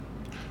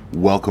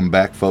Welcome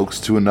back,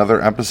 folks, to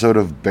another episode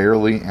of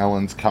Barely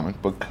Allen's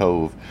Comic Book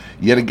Cove.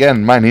 Yet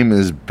again, my name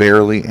is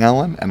Barely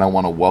Allen, and I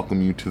want to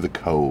welcome you to the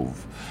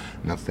Cove.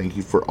 Now, thank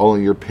you for all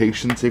of your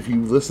patience if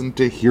you listened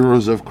to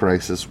Heroes of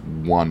Crisis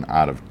 1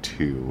 out of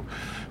 2.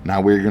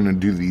 Now, we're going to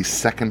do the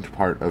second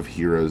part of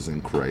Heroes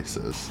in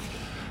Crisis.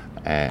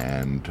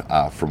 And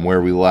from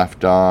where we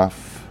left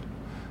off,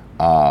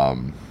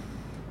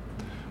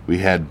 we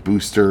had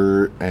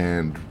Booster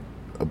and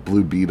a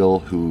Blue Beetle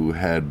who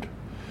had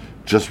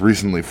just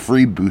recently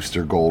freed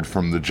Booster Gold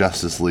from the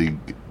Justice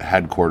League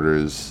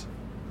headquarters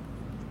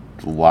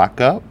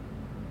lockup?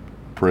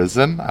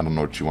 Prison? I don't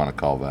know what you want to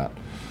call that.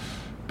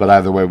 But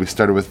either way, we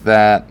started with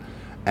that,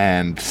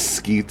 and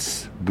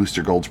Skeets,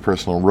 Booster Gold's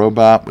personal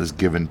robot, was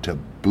given to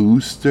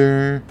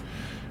Booster,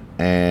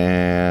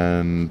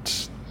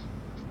 and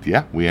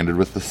yeah, we ended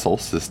with the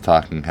Solstice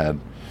talking head.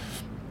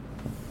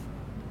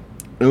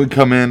 Then we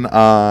come in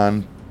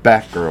on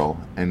Batgirl,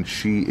 and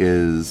she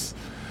is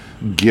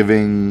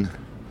giving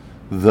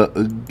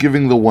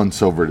the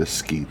once over to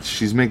Skeets.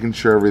 She's making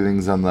sure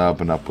everything's on the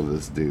up and up with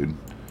this dude.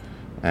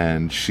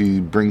 And she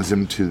brings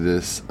him to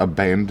this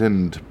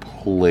abandoned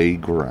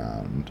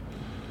playground.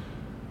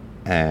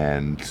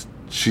 And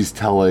she's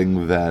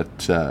telling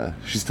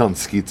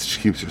Skeets she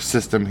keeps her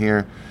system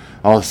here.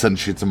 All of a sudden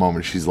she hits a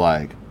moment. She's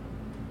like,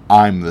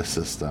 I'm the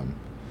system.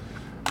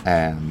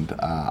 And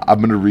I'm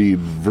going to read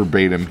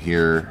verbatim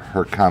here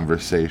her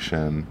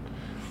conversation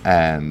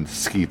and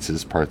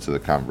Skeets' parts of the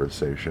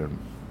conversation.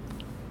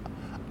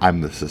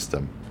 I'm the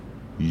system.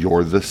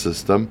 You're the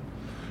system?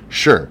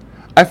 Sure.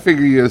 I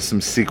figure you have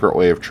some secret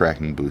way of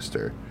tracking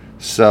Booster.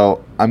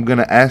 So, I'm going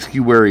to ask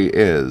you where he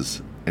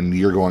is, and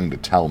you're going to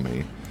tell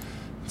me.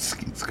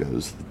 Skeets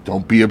goes,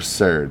 don't be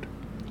absurd.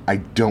 I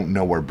don't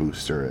know where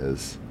Booster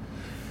is.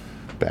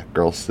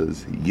 Batgirl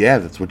says, yeah,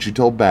 that's what you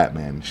told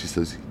Batman. She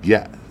says,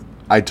 yeah,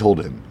 I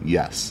told him,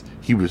 yes.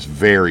 He was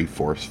very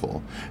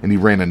forceful, and he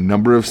ran a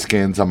number of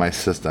scans on my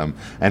system,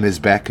 and his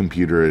Bat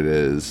computer it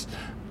is.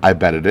 I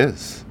bet it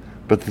is.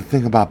 But the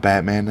thing about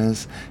Batman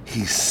is,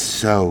 he's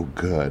so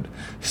good.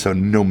 So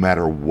no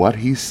matter what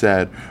he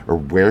said or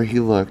where he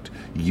looked,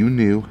 you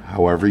knew,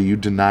 however you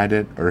denied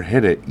it or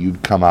hid it,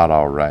 you'd come out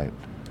all right.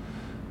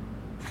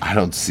 I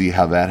don't see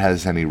how that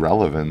has any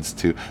relevance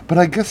to... But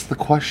I guess the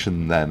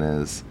question then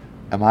is,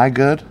 am I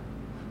good?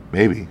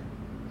 Maybe.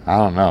 I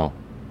don't know.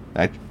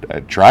 I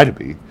try to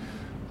be.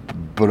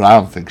 But I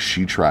don't think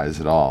she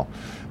tries at all.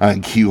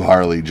 And Q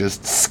Harley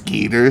just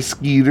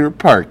skeeter,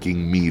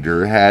 parking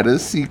meter, had a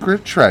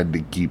secret, tried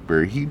to keep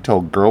her. He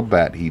told Girl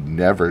Bat he'd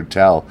never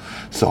tell,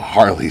 so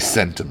Harley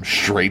sent him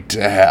straight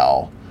to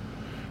hell.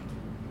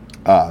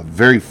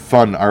 Very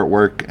fun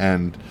artwork,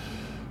 and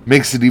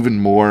makes it even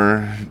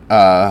more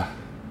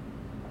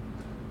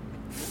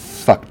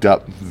fucked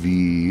up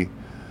the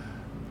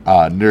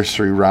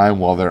nursery rhyme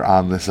while they're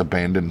on this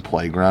abandoned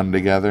playground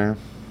together.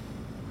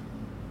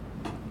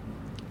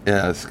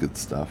 Yeah, that's good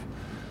stuff.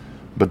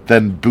 But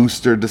then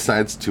Booster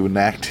decides to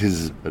enact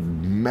his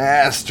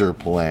master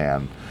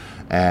plan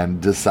and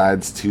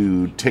decides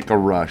to take a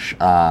rush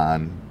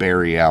on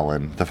Barry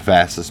Allen, the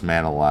fastest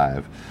man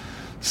alive,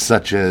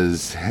 such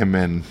as him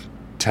and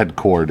Ted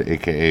Kord,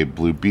 a.k.a.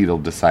 Blue Beetle,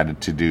 decided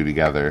to do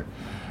together.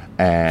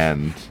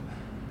 And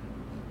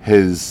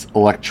his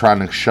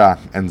electronic shock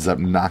ends up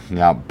knocking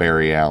out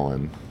Barry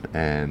Allen.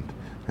 And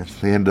that's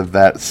the end of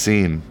that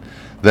scene.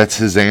 That's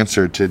his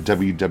answer to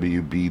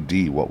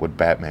WWBD, What Would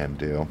Batman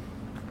Do?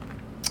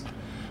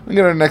 We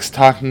get our next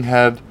talking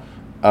head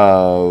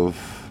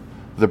of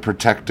the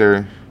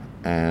Protector,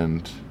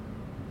 and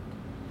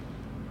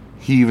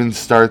he even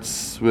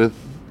starts with,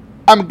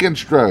 I'm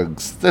against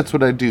drugs. That's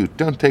what I do.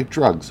 Don't take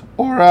drugs.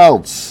 Or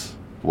else.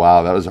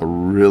 Wow, that was a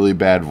really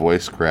bad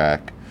voice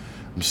crack.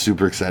 I'm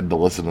super excited to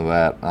listen to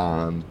that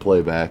on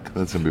playback.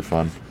 That's going to be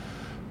fun.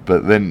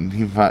 But then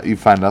you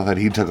find out that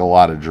he took a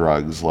lot of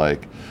drugs, and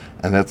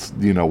that's,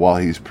 while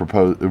he's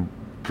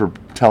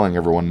telling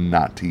everyone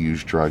not to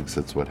use drugs,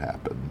 that's what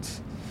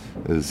happens.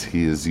 Is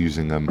he is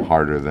using them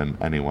harder than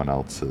anyone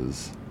else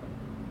is.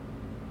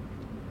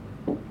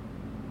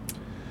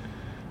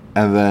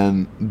 And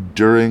then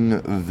during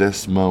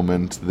this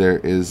moment, there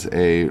is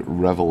a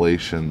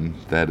revelation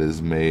that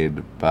is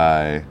made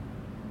by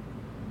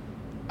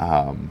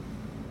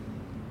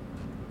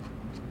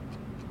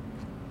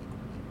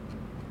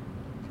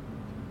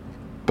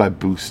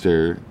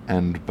Booster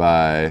and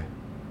by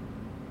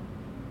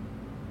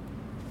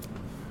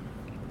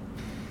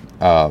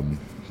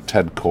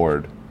Ted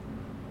Kord.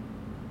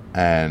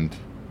 And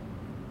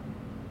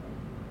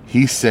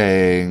he's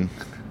asking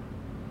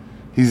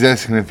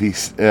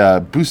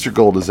if Booster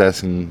Gold is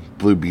asking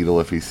Blue Beetle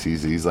if he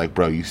sees it. He's like,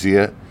 bro, you see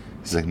it?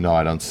 He's like, no,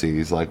 I don't see it.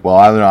 He's like, well,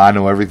 I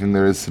know everything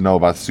there is to know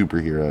about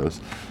superheroes.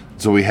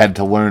 So we had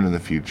to learn in the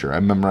future. I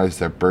memorized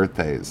their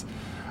birthdays.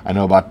 I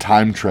know about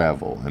time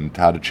travel and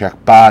how to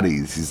check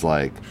bodies. He's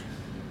like,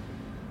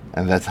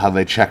 and that's how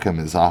they check him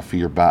is off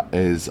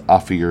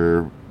of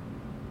your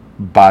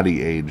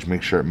body age,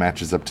 make sure it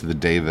matches up to the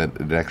day that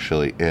it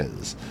actually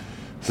is.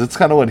 So that's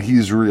kind of what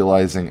he's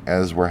realizing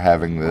as we're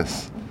having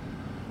this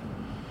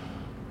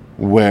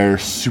where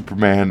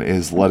Superman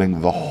is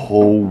letting the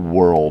whole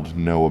world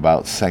know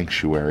about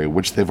Sanctuary,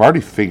 which they've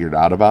already figured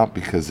out about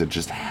because it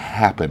just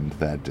happened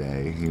that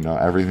day. You know,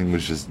 everything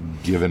was just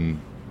given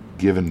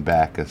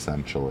back,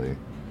 essentially.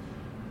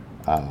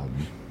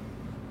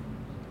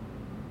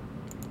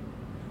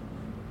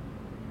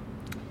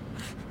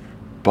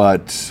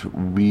 But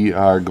we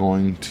are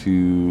going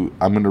to...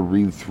 I'm going to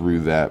read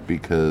through that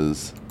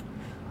because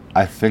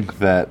I think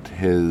that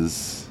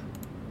his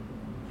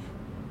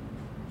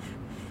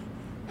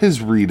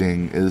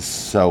reading is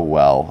so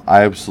well.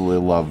 I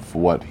absolutely love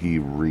what he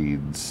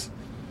reads,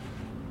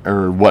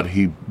 or what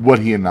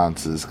he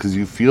announces, because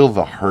you feel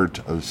the hurt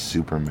of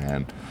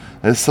Superman.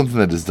 That's something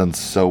that is done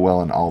so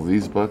well in all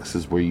these books,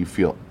 is where you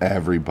feel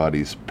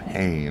everybody's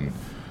pain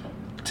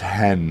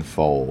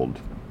tenfold.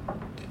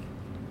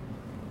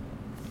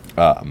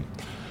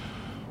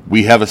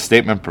 We have a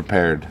statement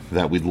prepared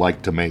that we'd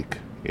like to make.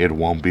 It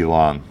won't be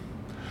long.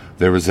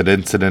 There was an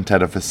incident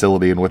at a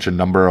facility in which a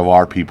number of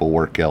our people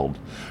were killed.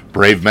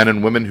 Brave men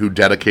and women who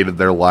dedicated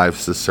their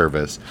lives to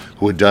service,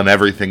 who had done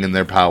everything in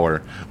their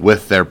power,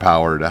 with their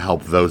power, to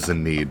help those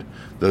in need.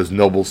 Those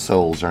noble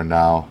souls are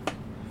now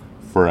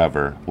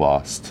forever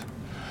lost.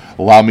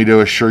 Allow me to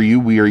assure you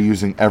we are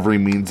using every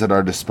means at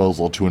our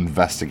disposal to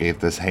investigate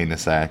this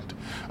heinous act.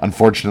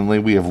 Unfortunately,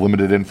 we have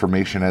limited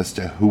information as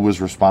to who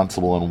was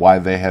responsible and why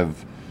they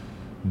have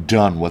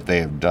done what they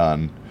have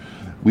done.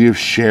 We have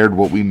shared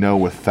what we know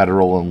with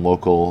federal and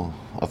local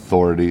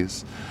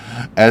authorities.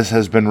 As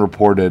has been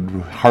reported,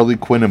 Harley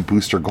Quinn and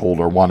Booster Gold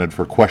are wanted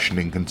for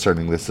questioning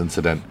concerning this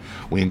incident.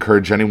 We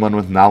encourage anyone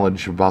with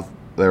knowledge about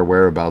their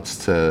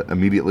whereabouts to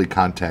immediately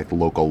contact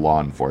local law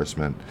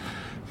enforcement.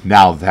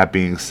 Now, that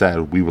being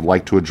said, we would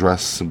like to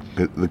address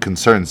the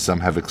concerns some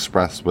have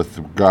expressed with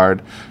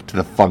regard to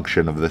the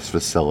function of this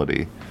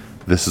facility.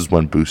 This is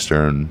when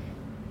Booster and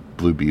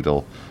Blue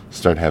Beetle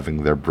start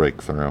having their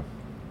breakthrough.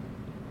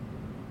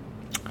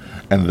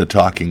 And the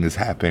talking is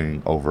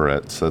happening over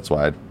it, so that's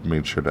why I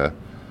made sure to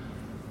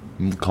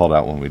call it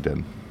out when we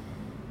did.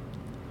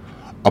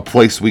 A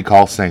place we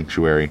call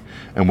Sanctuary,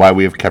 and why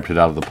we have kept it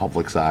out of the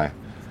public's eye.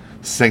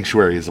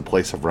 Sanctuary is a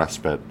place of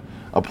respite.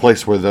 A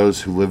place where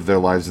those who live their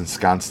lives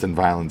ensconced in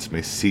violence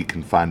may seek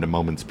and find a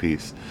moment's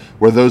peace.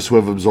 Where those who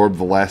have absorbed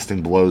the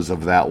lasting blows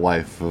of that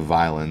life of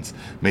violence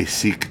may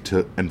seek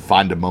to and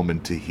find a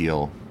moment to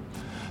heal.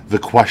 The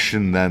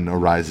question then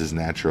arises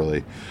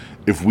naturally.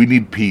 If we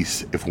need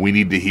peace, if we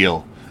need to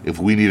heal, if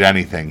we need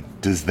anything,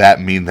 does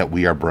that mean that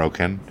we are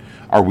broken?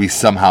 Are we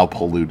somehow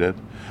polluted?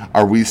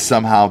 Are we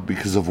somehow,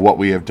 because of what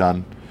we have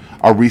done,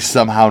 are we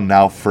somehow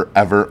now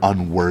forever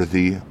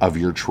unworthy of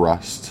your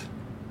trust?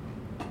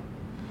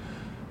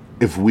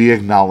 If we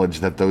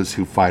acknowledge that those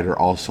who fight are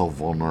also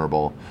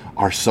vulnerable,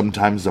 are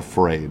sometimes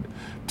afraid,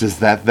 does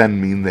that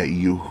then mean that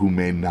you who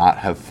may not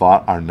have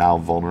fought are now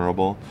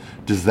vulnerable?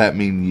 Does that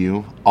mean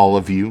you, all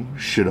of you,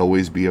 should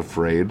always be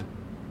afraid?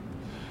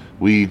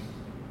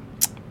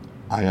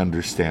 I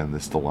understand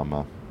this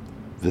dilemma,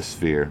 this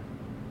fear,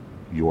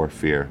 your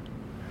fear.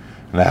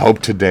 And I hope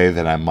today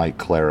that I might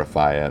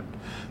clarify it,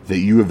 that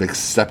you have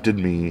accepted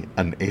me,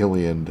 an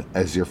alien,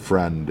 as your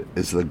friend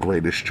is the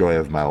greatest joy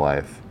of my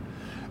life.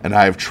 And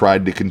I have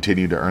tried to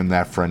continue to earn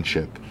that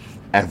friendship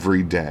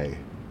every day,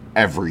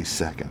 every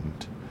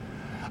second.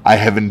 I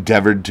have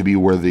endeavored to be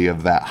worthy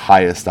of that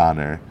highest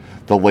honor,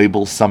 the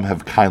label some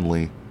have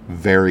kindly,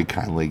 very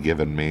kindly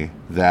given me,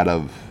 that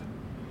of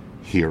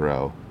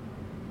hero.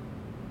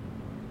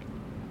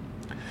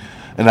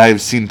 And I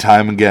have seen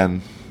time and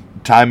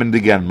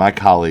again, my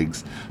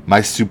colleagues,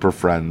 my super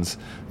friends,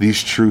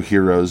 these true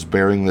heroes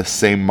bearing the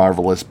same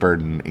marvelous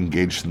burden,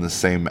 engaged in the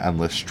same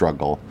endless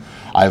struggle.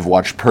 I have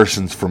watched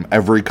persons from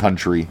every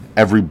country,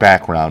 every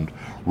background,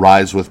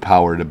 rise with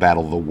power to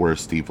battle the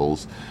worst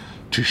evils,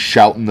 to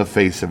shout in the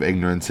face of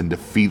ignorance and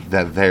defeat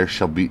that there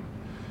shall be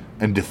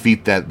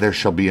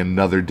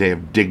another day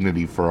of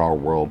dignity for our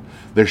world.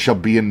 There shall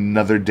be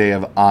another day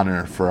of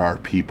honor for our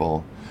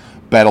people.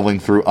 Battling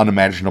through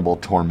unimaginable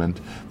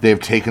torment, they have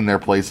taken their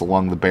place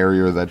along the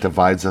barrier that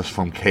divides us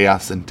from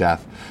chaos and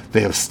death.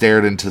 They have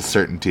stared into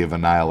certainty of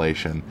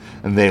annihilation,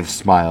 and they have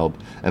smiled,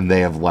 and they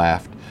have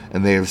laughed,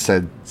 and they have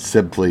said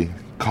simply,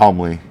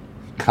 calmly,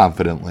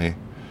 confidently,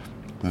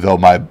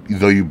 though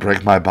you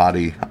break my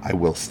body, I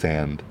will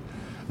stand.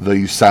 Though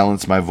you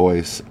silence my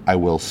voice, I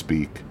will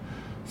speak.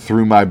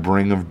 Through my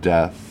bring of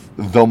death,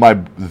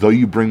 though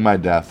you bring my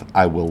death,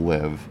 I will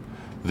live.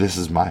 This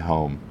is my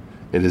home.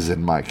 It is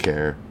in my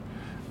care.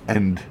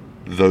 And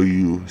though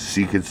you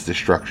seek its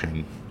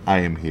destruction, I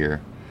am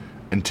here.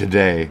 And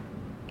today,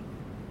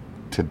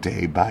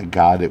 by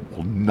God, it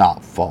will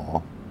not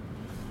fall.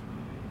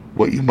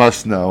 What you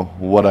must know,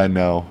 what I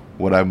know,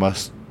 what I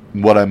most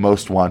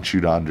want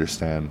you to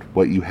understand,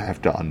 what you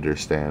have to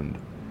understand,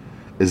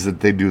 is that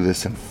they do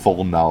this in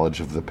full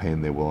knowledge of the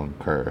pain they will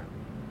incur,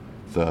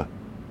 the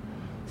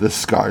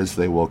scars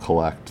they will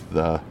collect,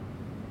 the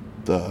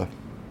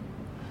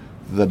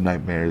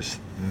nightmares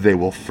they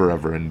will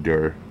forever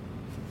endure.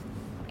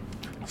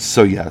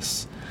 So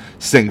yes,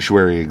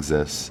 Sanctuary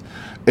exists,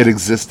 It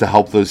exists to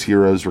help those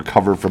heroes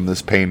recover from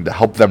this pain, to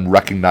help them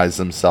recognize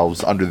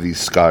themselves under these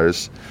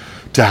scars,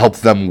 to help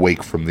them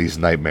wake from these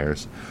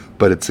nightmares.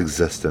 But its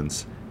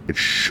existence, it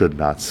should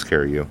not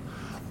scare you.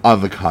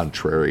 On the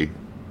contrary,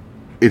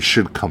 it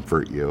should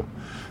comfort you.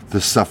 The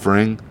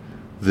suffering,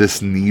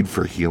 this need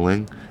for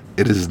healing,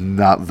 it is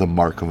not the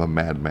mark of a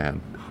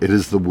madman. It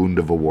is the wound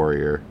of a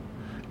warrior.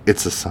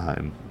 It's a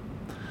sign.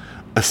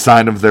 A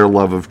sign of their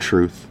love of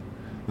truth,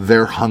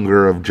 their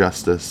hunger of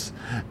justice,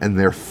 and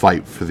their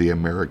fight for the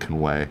American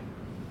way.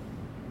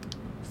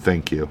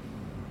 Thank you.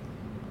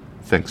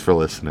 Thanks for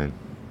listening.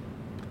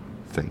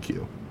 Thank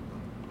you.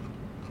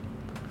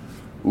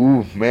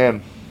 Ooh,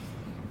 man.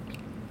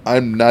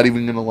 I'm not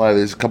even gonna lie,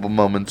 there's a couple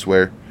moments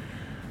where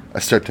I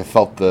start to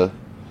felt the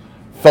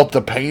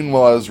pain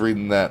while I was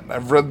reading that.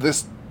 I've read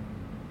this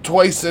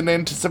twice in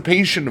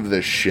anticipation of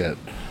this shit.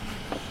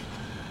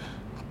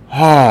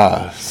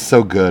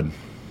 So good.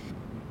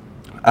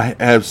 I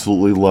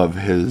absolutely love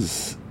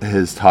his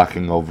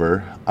talking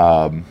over,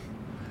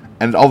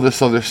 and all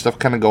this other stuff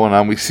kind of going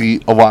on. We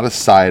see a lot of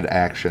side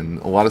action,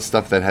 a lot of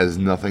stuff that has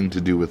nothing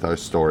to do with our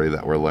story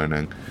that we're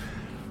learning.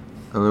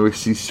 And then we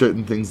see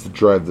certain things that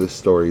drive this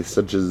story,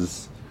 such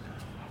as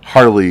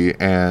Harley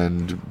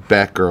and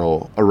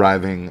Batgirl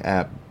arriving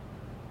at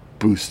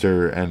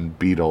Booster and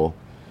Beetle,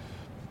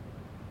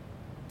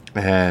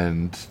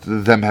 and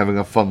them having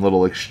a fun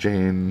little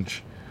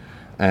exchange.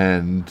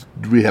 And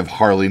we have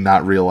Harley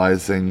not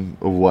realizing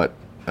what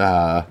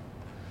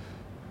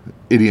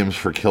idioms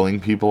for killing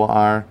people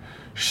are.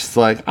 She's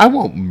like, I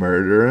won't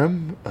murder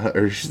him.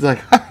 Or she's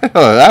like,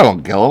 I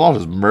won't kill him, I'll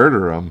just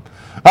murder him.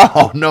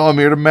 Oh, no, I'm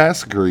here to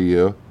massacre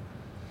you.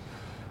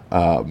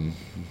 But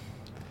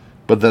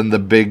then the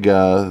big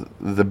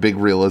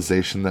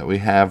realization that we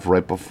have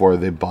right before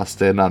they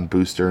bust in on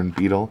Booster and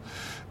Beetle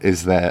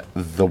is that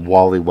the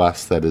Wally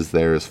West that is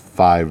there is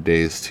 5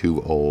 days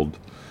too old.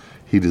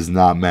 He does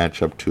not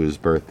match up to his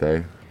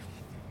birthday.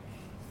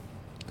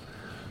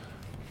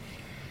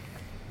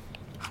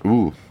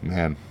 Ooh,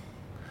 man.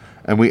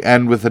 And we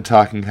end with the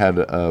talking head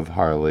of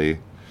Harley.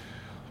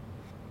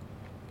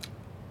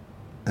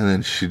 And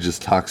then she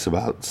just talks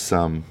about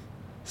some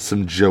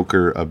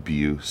Joker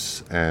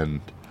abuse.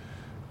 And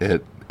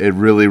it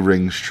really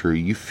rings true.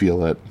 You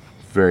feel it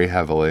very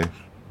heavily.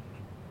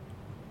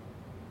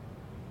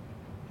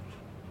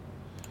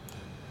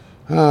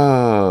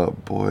 Oh,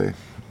 boy.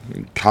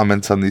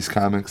 Comments on these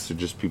comics are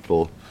just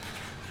people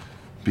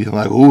being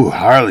like, ooh,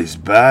 Harley's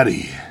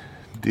body.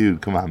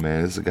 Dude, come on,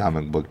 man. It's a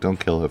comic book. Don't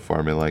kill it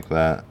for me like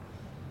that.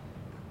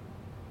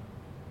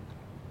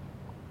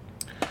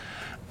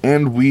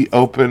 And we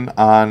open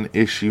on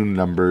issue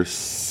number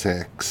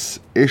 6.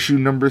 Issue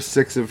number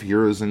 6 of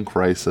Heroes in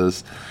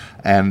Crisis.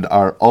 And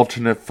our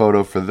alternate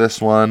photo for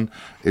this one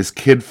is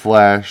Kid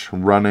Flash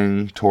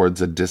running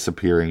towards a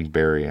disappearing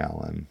Barry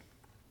Allen.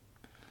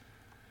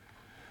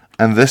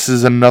 And this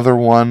is another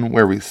one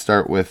where we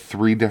start with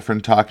 3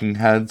 different talking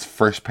heads.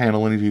 First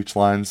panel in each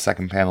line,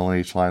 second panel in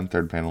each line,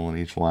 third panel in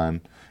each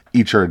line.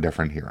 Each are a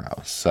different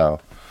hero.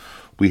 So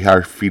we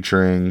are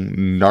featuring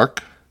Narc.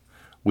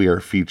 We are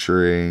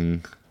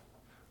featuring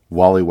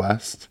Wally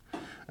West.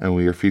 And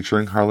we are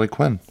featuring Harley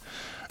Quinn.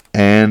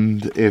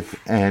 And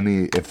if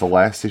the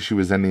last issue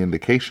is any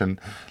indication,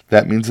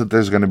 that means that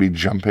there's going to be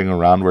jumping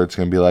around where it's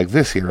going to be like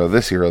this hero,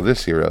 this hero,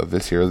 this hero,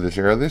 this hero, this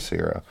hero, this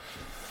hero.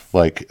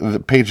 Like, the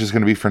page is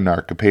going to be for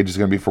Narc, a page is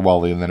going to be for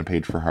Wally, and then a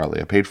page for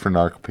Harley. A page for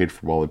Narc, a page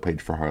for Wally, a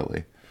page for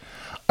Harley.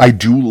 I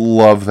do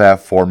love that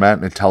format,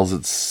 and it tells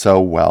it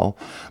so well.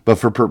 But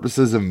for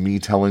purposes of me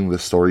telling the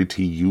story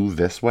to you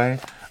this way,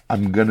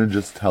 I'm going to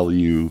just tell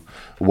you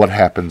what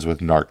happens with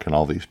Narc in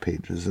all these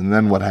pages, and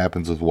then what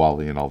happens with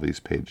Wally in all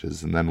these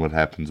pages, and then what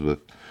happens with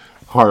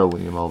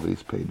Harley in all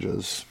these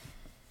pages.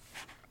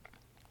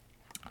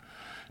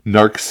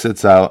 Narc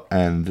sits out,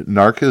 and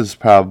Narc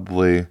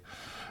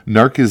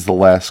is the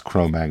last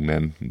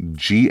Cro-Magnon,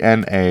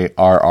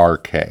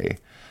 Gnarrk.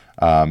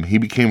 He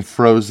became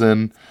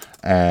frozen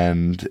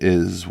and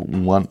is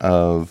one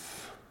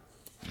of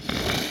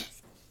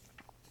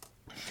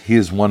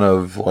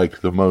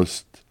like the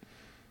most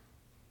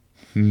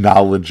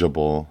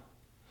knowledgeable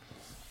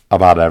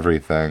about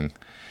everything.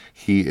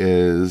 He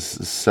is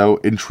so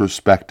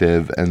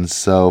introspective and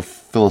so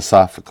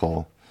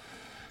philosophical,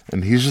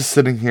 and he's just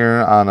sitting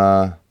here on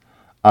a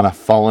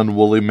fallen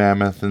woolly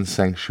mammoth in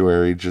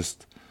Sanctuary,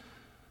 just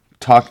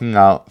talking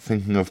out,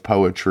 thinking of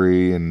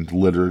poetry and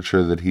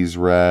literature that he's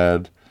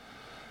read.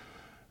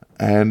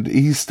 And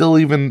he's still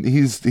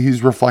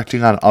he's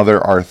reflecting on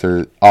other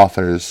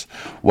authors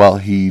while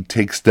he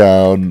takes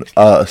down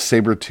a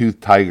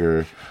saber-toothed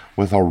tiger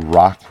with a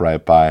rock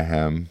right by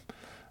him.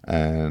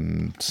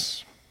 And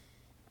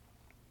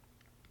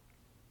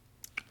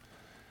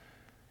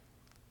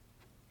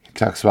he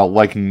talks about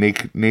liking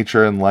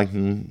nature and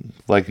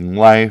liking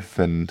life,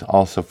 and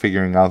also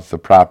figuring out the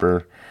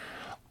proper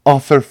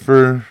author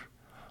for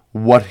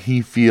what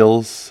he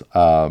feels.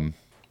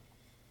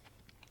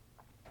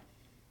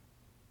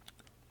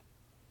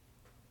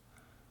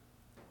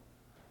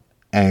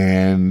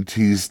 And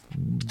he's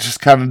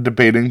just kind of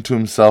debating to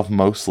himself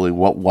mostly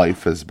what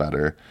life is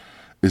better.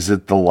 Is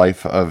it the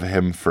life of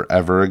him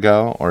forever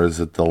ago, or is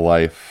it the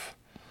life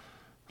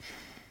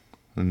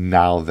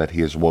now that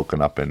he has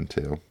woken up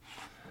into?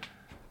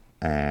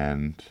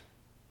 And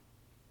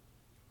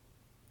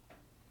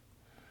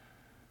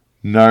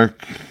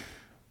Narc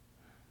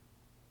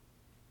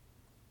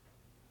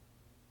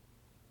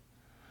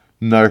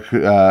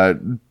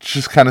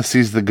just kind of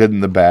sees the good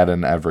and the bad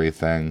in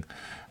everything,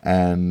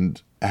 and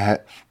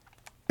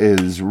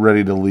is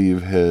ready to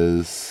leave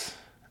his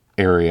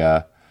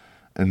area,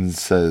 and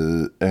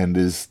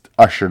is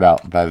ushered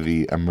out by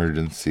the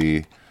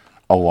emergency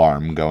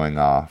alarm going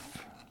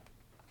off.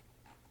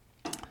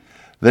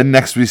 Then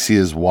next we see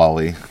is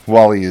Wally.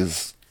 Wally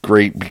is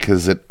great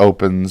because it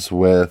opens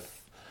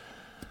with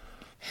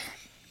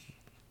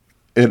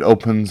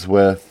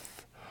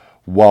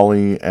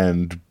Wally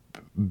and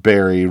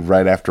Barry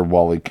right after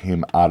Wally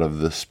came out of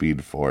the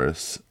Speed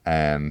Force,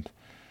 and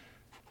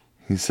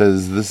he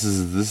says this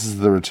is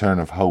the return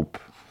of hope.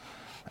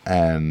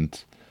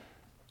 And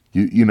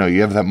you know,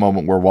 you have that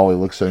moment where Wally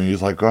looks at him and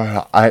he's like,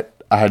 oh, I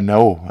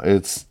know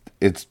it's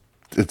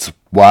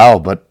wow,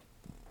 but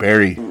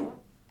Barry,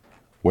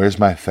 where's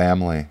my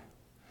family?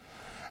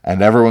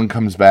 And everyone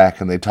comes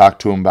back and they talk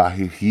to him about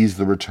he's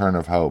the return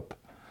of hope.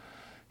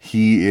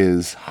 He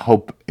is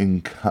hope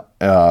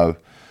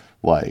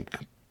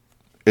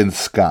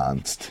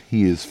ensconced.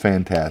 He is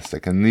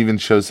fantastic, and it even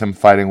shows him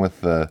fighting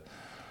with the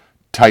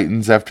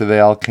Titans after they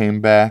all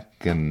came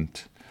back, and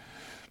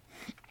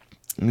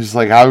just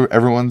like how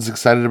everyone's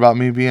excited about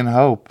me being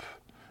Hope.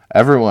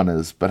 Everyone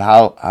is, but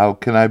how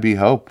can I be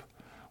Hope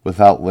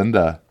without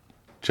Linda,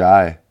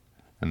 Jai,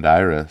 and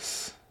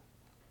Iris?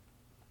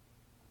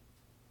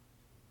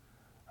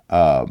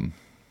 And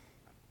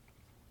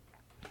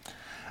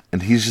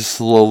he's just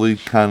slowly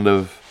kind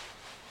of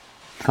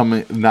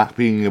not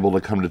being able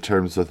to come to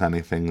terms with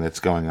anything that's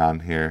going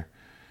on here.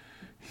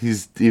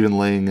 He's even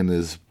laying in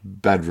his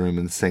bedroom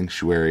in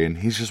Sanctuary, and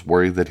he's just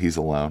worried that he's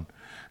alone.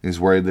 He's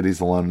worried that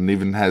he's alone, and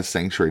even has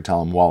Sanctuary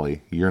tell him,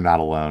 Wally, you're not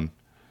alone.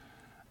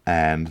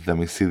 And then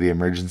we see the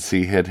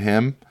emergency hit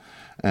him,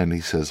 and he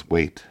says,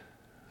 wait,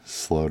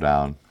 slow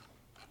down.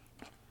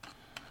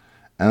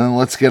 And then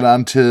let's get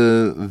on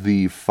to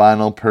the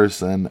final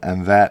person,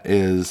 and that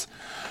is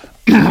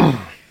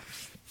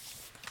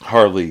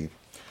Harley.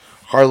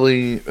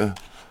 Harley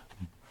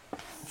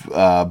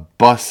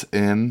busts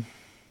in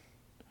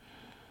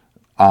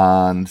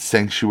on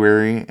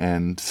Sanctuary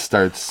and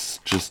starts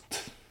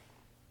just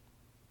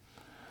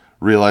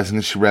realizing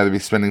that she'd rather be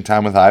spending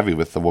time with Ivy,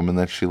 with the woman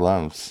that she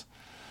loves.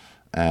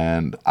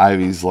 And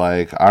Ivy's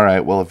like, all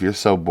right, well, if you're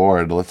so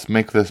bored, let's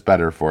make this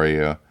better for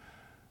you.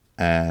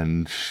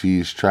 And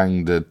she's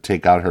trying to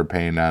take out her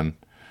pain on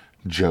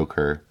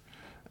Joker,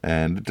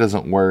 and it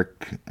doesn't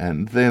work.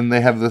 And then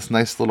they have this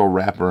nice little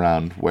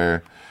wraparound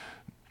where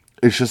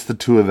it's just the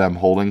two of them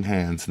holding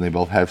hands, and they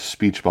both have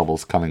speech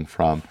bubbles coming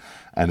from,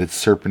 and it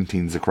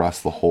serpentines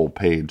across the whole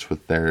page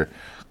with their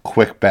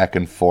quick back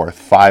and forth,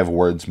 5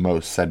 words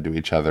most said to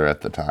each other at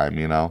the time,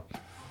 you know?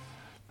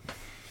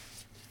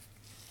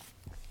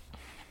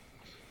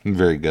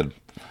 Very good.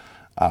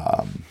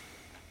 And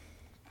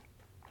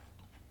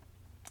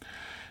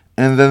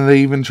then they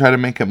even try to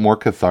make it more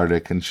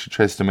cathartic, and she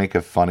tries to make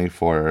it funny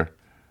for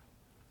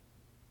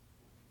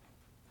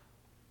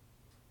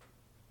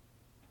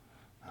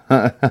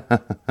her.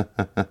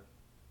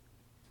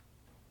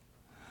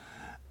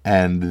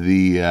 And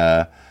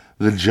the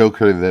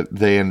Joker that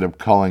they end up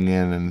calling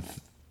in, and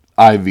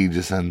Ivy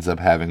just ends up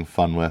having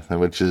fun with,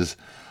 which is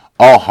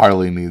all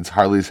Harley needs.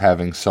 Harley's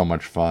having so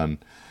much fun.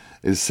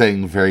 Is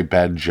saying very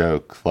bad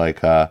joke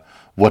like,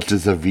 what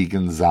does a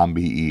vegan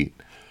zombie eat?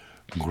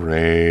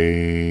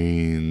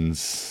 Grains.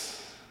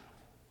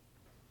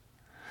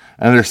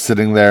 And they're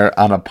sitting there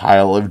on a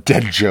pile of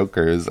dead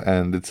Jokers,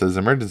 and it says,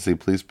 emergency,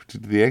 please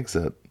proceed to the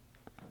exit.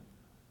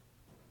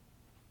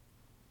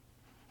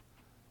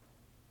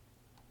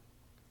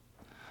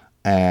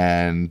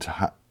 And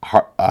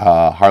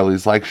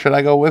Harley's like, should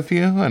I go with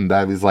you? And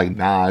Ivy's like,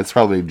 nah, it's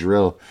probably a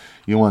drill.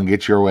 You want to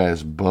get your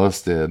ass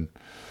busted.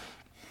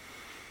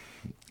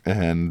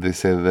 And they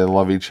say that they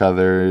love each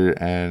other,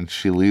 and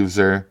she leaves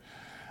her,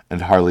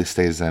 and Harley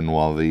stays in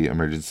while the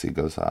emergency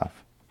goes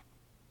off.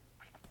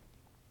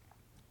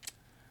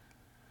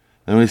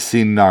 Then we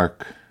see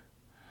Narc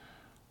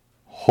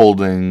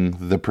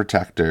holding the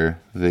Protector.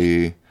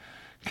 The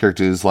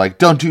character is like,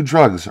 don't do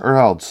drugs or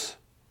else.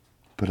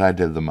 But I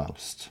did the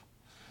most.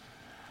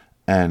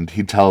 And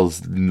he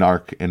tells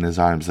Narc in his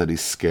arms that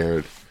he's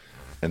scared.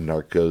 And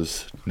Narc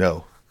goes,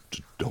 no,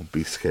 don't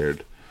be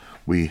scared.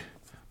 We,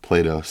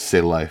 Plato,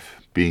 say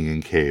life, being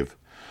in cave,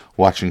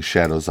 watching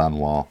shadows on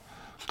wall.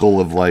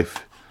 Goal of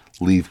life,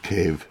 leave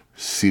cave,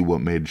 see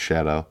what made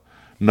shadow.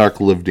 Narc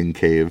lived in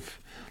cave,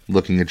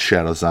 looking at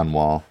shadows on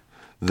wall.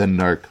 Then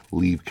Narc,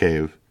 leave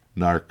cave.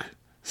 Narc,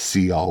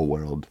 see all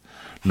world.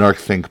 Narc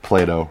think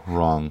Plato,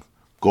 wrong.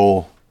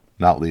 Goal,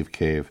 not leave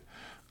cave.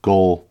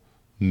 Goal,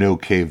 no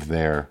cave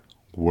there.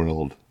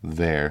 World,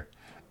 there.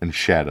 And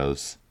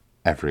shadows,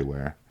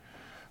 everywhere.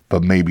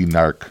 but maybe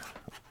Narc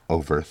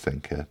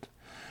overthink it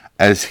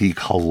as he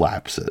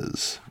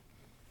collapses.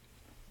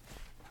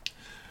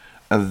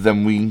 And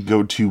then we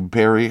go to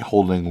Barry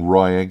holding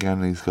Roy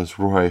again. And he goes,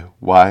 Roy,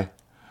 why?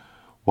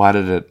 Why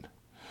did it?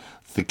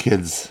 The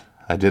kids,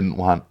 I didn't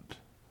want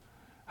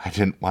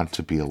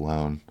to be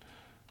alone.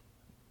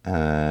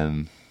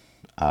 And,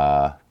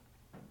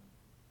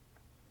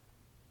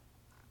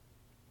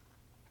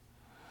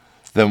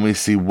 then we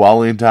see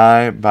Wally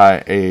die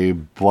by a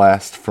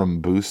blast from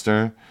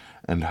Booster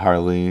and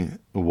Harley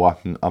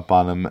walking up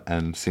on him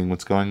and seeing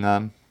what's going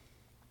on.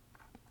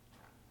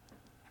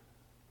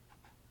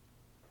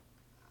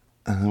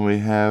 And then we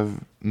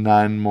have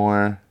 9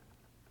 more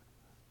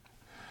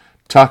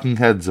talking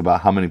heads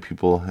about how many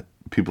people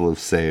have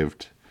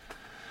saved.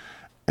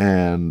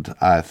 And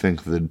I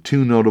think the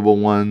 2 notable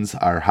ones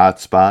are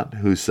Hotspot,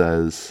 who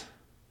says,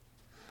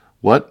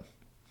 "What?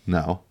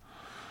 No.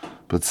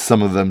 But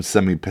some of them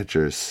send me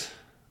pictures.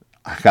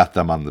 I got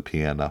them on the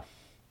piano."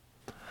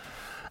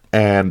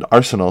 And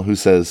Arsenal, who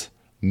says,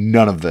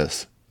 "None of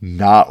this,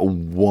 not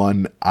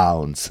 1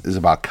 ounce, is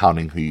about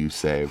counting who you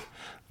save.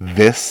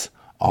 This,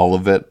 all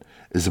of it,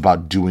 is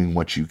about doing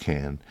what you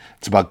can.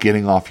 It's about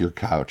getting off your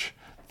couch.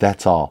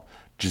 That's all.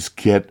 Just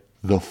get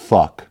the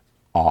fuck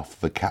off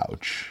the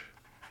couch."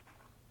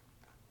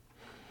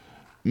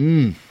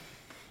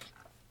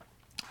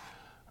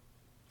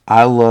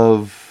 I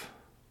love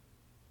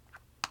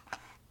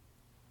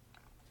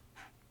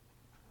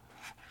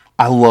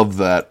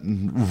that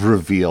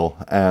reveal,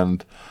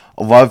 and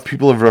a lot of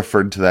people have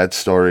referred to that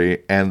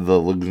story and the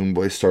Lagoon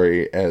Boy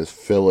story as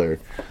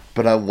filler,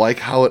 but I like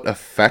how it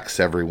affects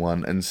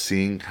everyone and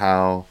seeing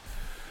how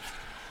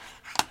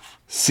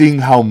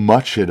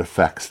much it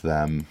affects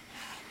them.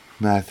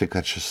 And I think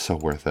that's just so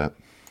worth it.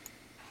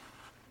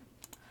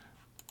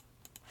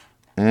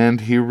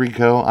 And here we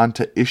go on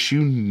to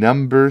issue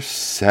number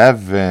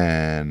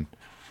 7.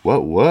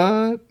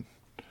 What?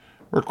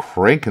 We're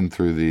cranking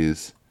through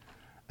these.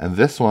 And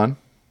this one,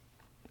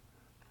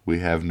 we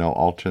have no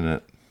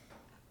alternate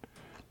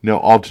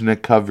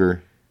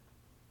cover.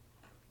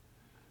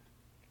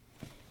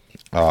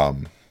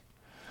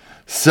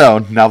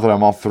 So, now that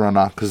I'm all thrown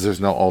off because there's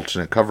no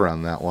alternate cover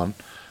on that one,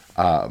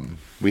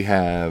 we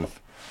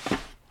have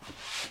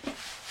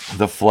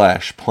the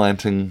Flash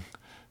planting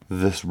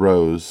this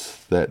rose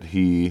that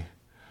he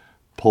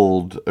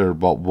pulled, or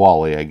well,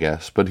 Wally, I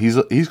guess, but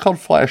he's called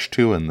Flash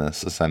 2 in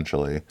this,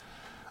 essentially.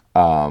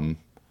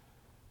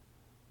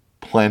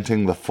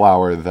 Planting the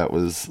flower that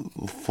was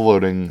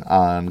floating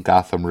on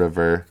Gotham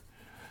River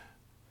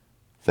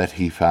that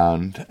he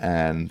found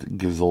and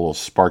gives a little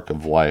spark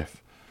of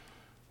life.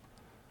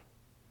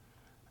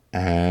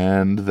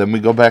 And then we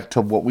go back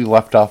to what we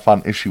left off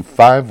on issue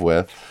 5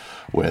 with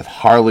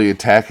Harley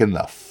attacking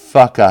the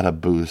fuck out of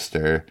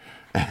Booster.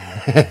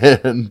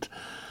 And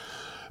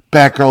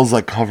Batgirl's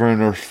like covering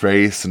her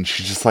face and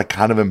she's just like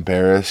kind of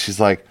embarrassed. She's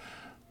like,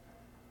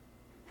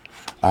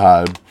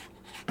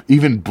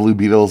 even Blue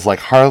Beetle's like,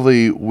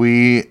 Harley,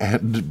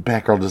 and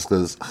Batgirl just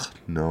goes,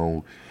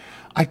 no,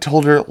 I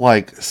told her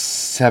like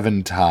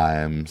 7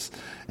 times.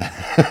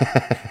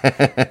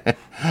 I'm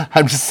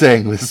just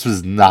saying this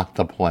was not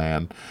the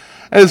plan.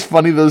 And it's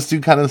funny, those two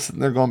kind of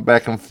sitting there going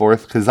back and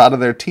forth, because out of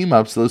their team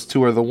ups, those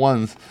two are the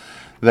ones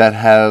that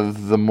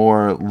have the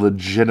more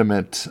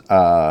legitimate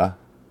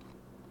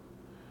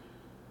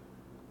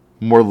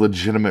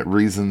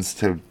reasons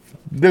to.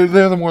 They're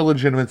the more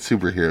legitimate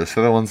superheroes.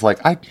 So the one's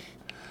like, I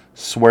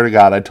swear to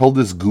God, I told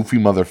this goofy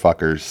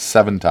motherfucker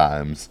 7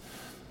 times.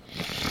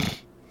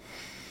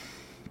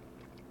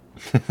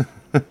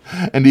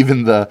 And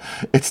even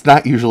it's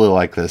not usually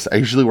like this. I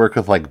usually work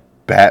with like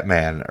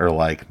Batman or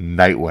like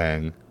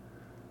Nightwing.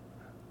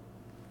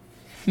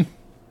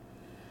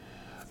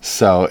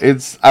 So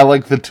I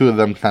like the two of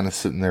them kind of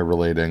sitting there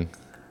relating.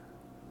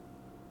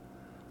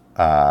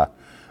 And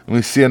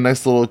we see a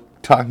nice little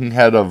talking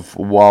head of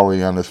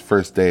Wally on his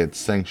first day at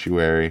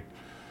Sanctuary.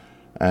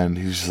 And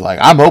he's just like,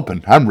 I'm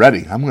open. I'm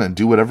ready. I'm going to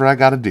do whatever I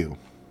got to do.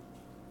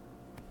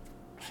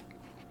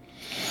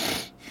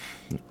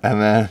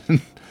 And then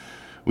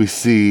we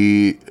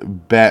see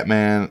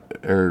Batman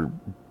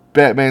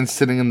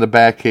sitting in the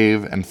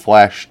Batcave, and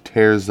Flash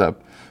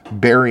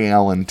Barry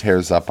Allen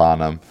tears up on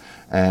him.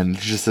 And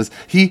he just says,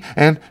 he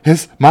and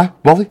my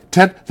Wally,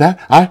 Ted,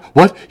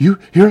 what, you,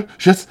 hero,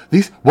 just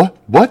these,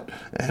 what?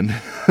 And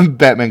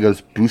Batman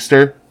goes,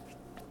 Booster?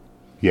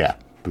 Yeah,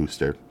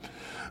 Booster.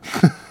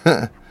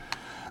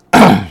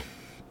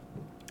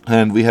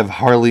 And we have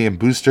Harley and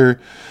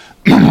Booster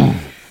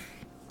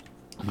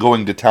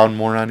going to town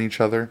more on each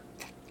other.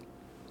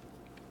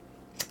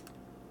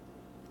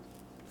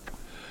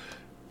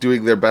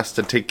 Doing their best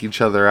to take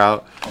each other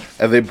out,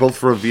 and they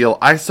both reveal,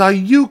 I saw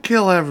you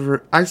kill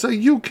him.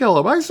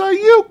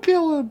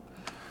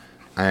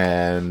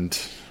 And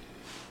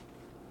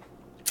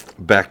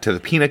back to the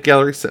peanut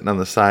gallery, sitting on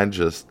the side,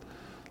 just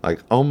like,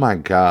 oh my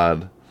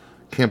God,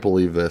 can't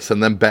believe this.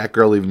 And then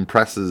Batgirl even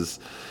presses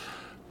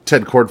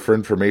Ted Kord for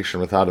information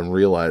without him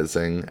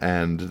realizing,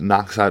 and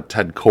knocks out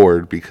Ted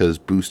Kord because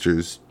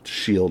Booster's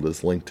shield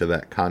is linked to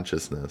that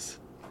consciousness.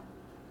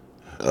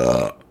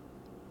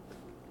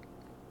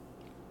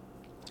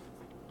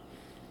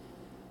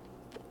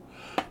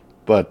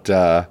 But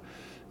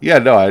yeah,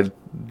 no,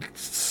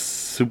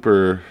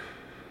 super.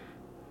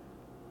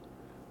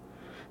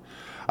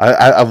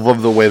 I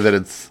love the way that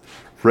it's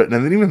written,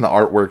 and then even the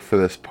artwork for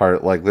this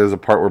part. Like, there's a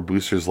part where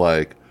Booster's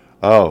like,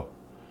 "Oh,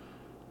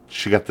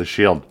 she got the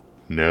shield."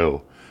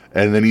 No,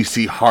 and then you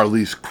see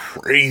Harley's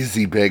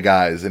crazy big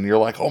eyes, and you're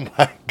like, "Oh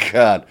my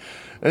god!"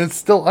 And it's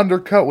still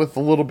undercut with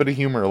a little bit of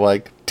humor.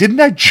 Like,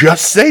 didn't I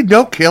just say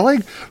no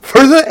killing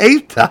for the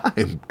 8th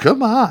time?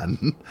 Come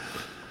on.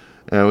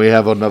 And we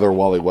have another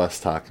Wally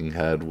West talking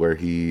head where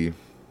he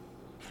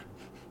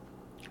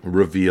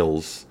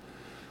reveals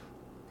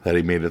that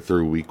he made it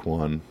through week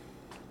 1.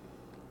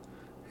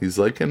 He's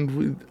like,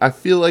 I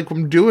feel like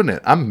I'm doing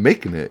it. I'm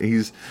making it.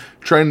 He's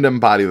trying to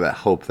embody that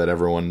hope that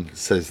everyone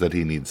says that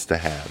he needs to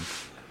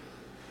have.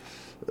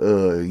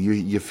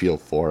 You feel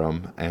for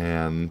him,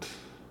 and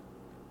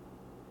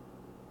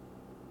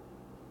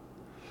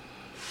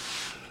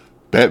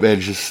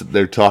Batman's just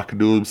there talking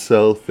to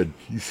himself, and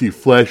you see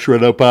Flash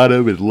run up on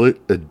him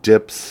and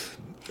dips.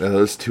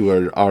 Those two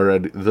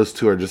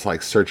are just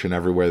like searching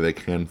everywhere they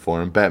can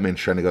for him. Batman's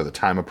trying to go the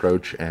time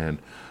approach, and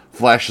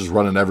Flash is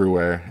running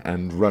everywhere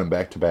and running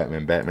back to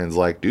Batman. Batman's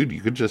like, dude, you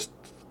could just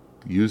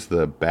use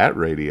the bat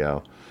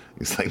radio.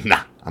 He's like,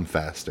 nah, I'm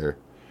faster.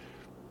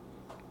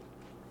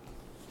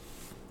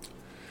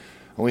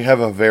 And we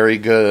have a very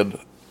good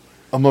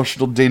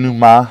emotional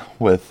denouement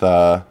with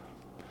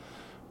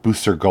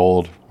Booster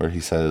Gold, where he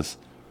says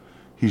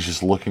he's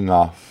just looking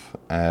off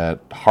at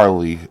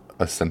Harley,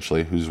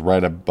 essentially, who's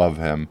right above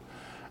him,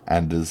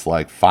 and is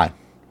like, fine,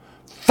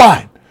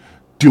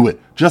 do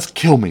it, just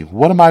kill me,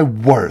 what am I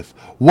worth,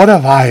 what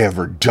have I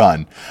ever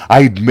done,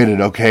 I admit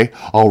it, okay,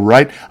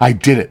 alright, I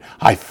did it,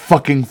 I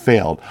fucking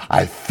failed,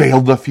 I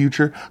failed the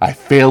future, I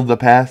failed the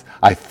past,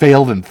 I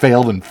failed and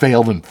failed and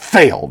failed and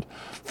failed,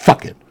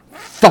 fuck it,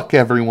 fuck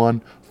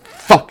everyone,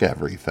 fuck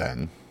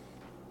everything,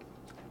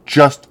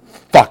 just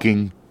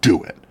fucking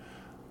do it,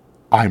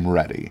 I'm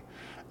ready.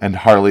 And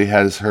Harley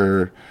has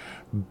her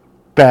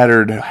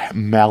battered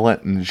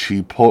mallet, and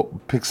she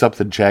picks up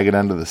the jagged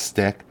end of the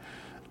stick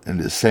and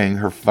is saying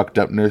her fucked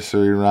up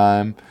nursery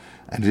rhyme,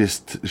 and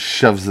just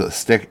shoves the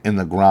stick in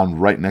the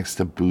ground right next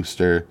to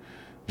Booster.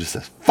 Just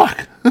says,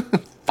 fuck,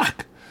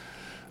 fuck.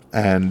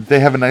 And they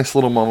have a nice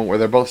little moment where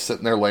they're both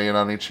sitting there laying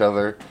on each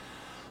other.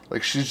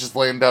 Like, she's just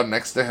laying down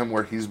next to him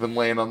where he's been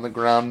laying on the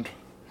ground.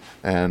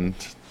 And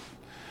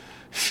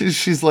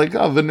she's like,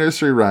 oh, the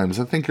nursery rhymes.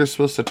 I think you're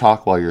supposed to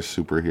talk while you're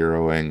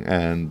superheroing.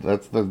 And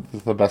that's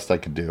the best I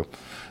could do.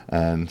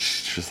 And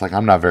she's just like,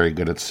 I'm not very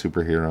good at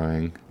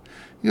superheroing.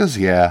 He goes,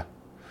 yeah,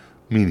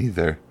 me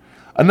neither.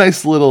 A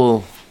nice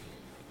little...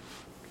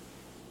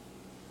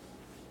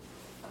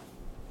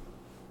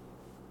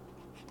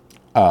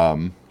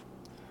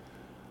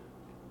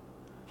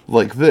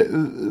 like,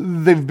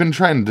 they've been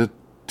trying to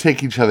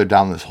take each other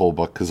down this whole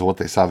book because of what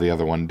they saw the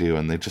other one do,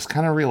 and they just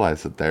kind of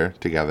realize that they're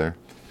together.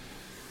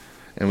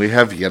 And we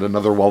have yet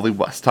another Wally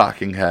West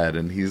talking head,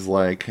 and he's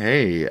like,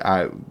 hey,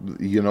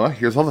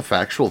 here's all the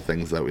factual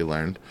things that we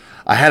learned.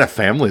 I had a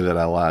family that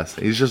I lost.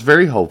 He's just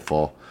very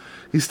hopeful.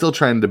 He's still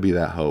trying to be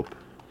that hope.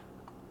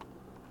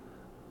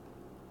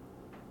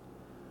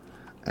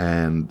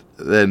 And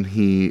then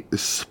he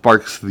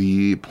sparks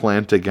the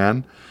plant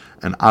again,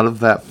 and out of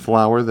that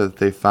flower that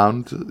they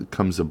found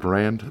comes a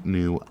brand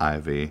new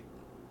ivy.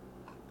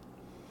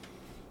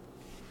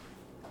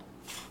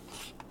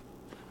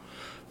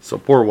 So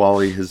poor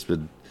Wally has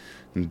been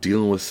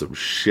dealing with some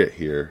shit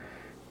here.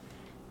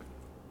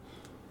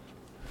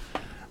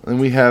 And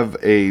we have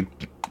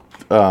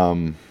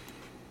the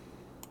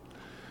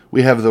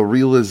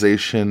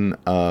realization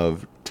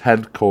of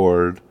Ted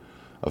Kord,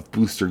 of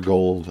Booster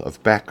Gold,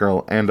 of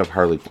Batgirl, and of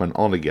Harley Quinn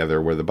all together,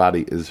 where the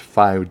body is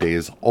 5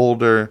 days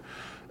older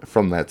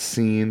from that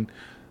scene,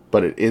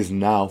 but it is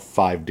now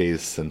 5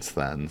 days since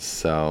then,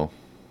 so...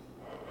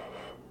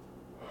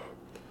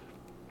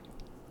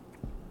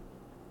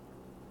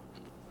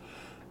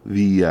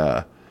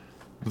 The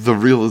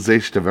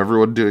realization of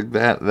everyone doing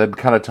that, then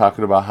kind of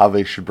talking about how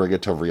they should bring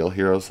it to real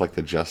heroes like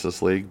the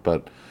Justice League,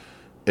 but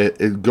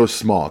it goes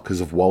small,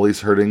 because if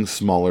Wally's hurting,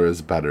 smaller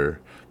is better.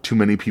 Too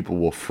many people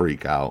will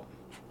freak out.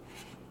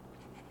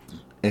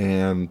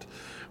 And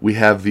we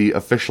have the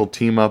official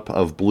team-up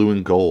of Blue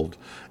and Gold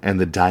and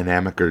the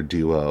Dynamicer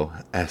duo,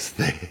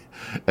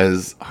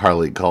 as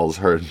Harley calls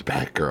her and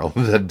Batgirl,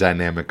 the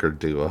Dynamicer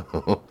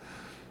duo.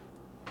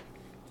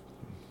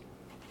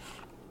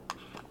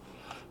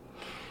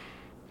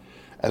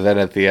 And then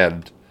at the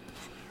end,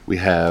 we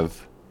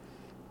have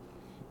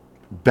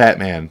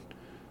Batman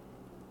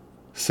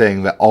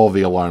saying that all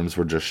the alarms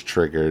were just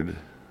triggered.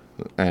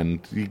 And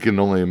you can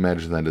only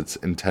imagine that it's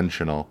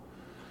intentional.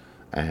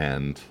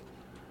 And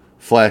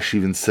Flash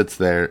even sits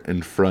there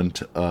in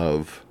front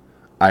of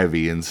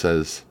Ivy and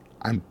says,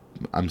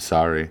 I'm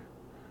sorry.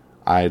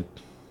 You're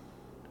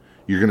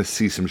going to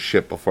see some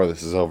shit before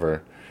this is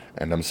over.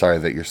 And I'm sorry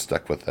that you're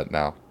stuck with it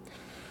now.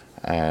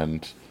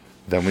 And...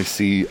 then we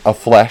see a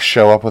Flash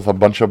show up with a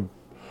bunch of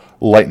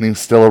lightning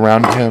still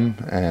around him,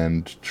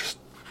 and just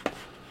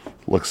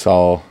looks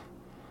all.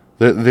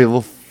 They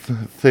look.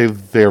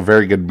 They are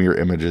very good mirror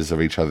images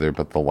of each other,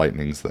 but the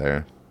lightning's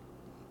there.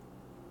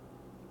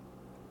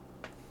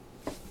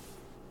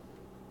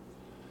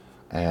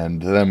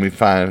 And then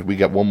we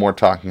get one more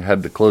talking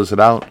head to close it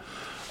out.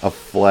 A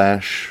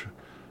flash,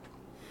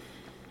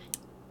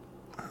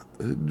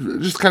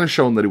 just kind of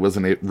showing that he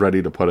wasn't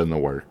ready to put in the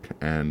work,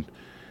 and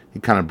he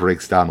kind of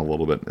breaks down a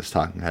little bit in his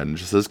talking head and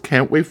just says,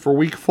 "Can't wait for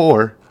week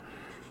 4."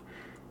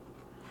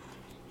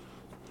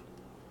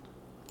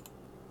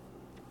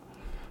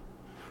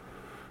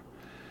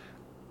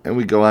 And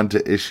we go on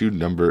to issue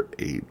number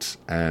 8,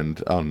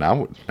 and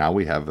now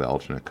we have the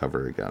alternate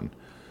cover again.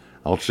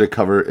 Alternate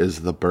cover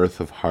is the birth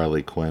of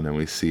Harley Quinn, and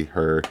we see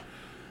her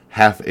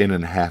half in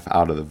and half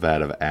out of the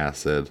vat of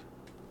acid.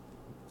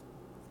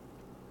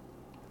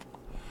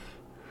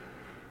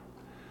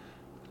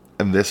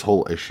 And this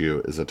whole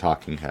issue is a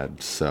talking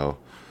head, so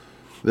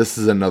this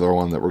is another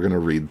one that we're going to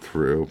read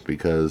through,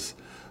 because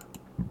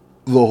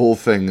the whole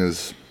thing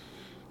is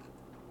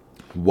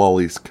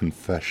Wally's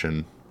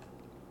confession.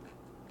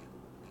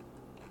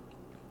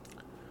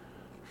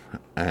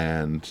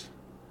 And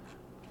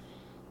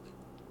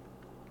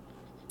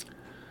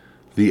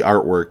the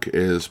artwork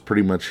is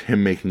pretty much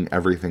him making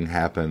everything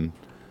happen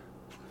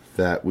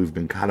that we've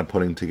been kind of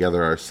putting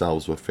together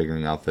ourselves with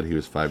figuring out that he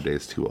was 5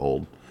 days too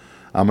old.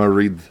 I'm going to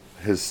read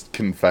his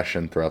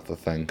confession throughout the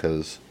thing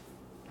because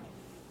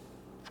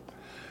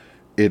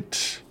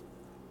it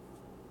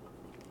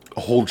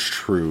holds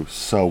true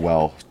so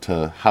well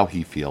to how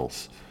he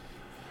feels.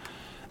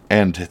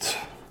 And it's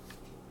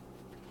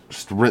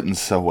just written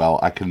so well.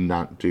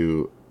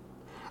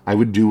 I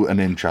would do an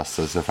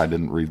injustice if I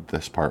didn't read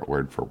this part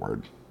word for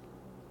word.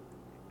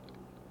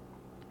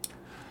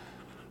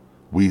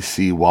 We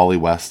see Wally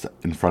West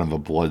in front of a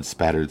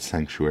blood-spattered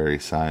sanctuary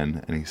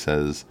sign, and he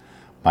says,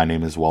 "My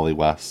name is Wally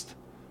West.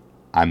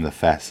 I'm the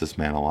fastest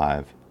man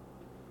alive.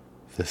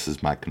 This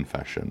is my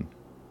confession.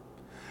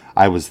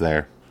 I was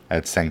there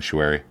at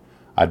Sanctuary.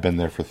 I'd been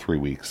there for 3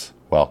 weeks.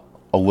 Well,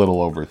 a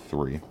little over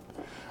 3.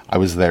 I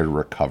was there to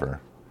recover.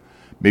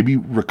 Maybe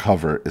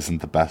recover isn't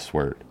the best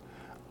word.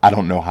 I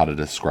don't know how to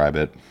describe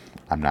it.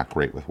 I'm not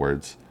great with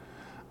words.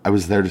 I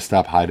was there to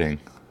stop hiding.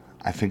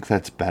 I think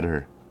that's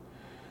better.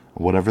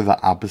 Whatever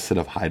the opposite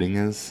of hiding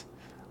is,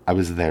 I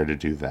was there to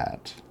do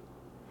that.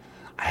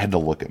 I had to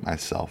look at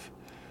myself,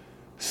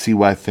 see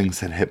why things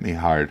had hit me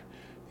hard,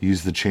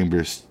 use the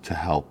chambers to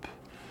help,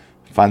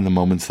 find the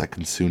moments that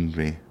consumed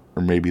me,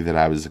 or maybe that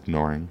I was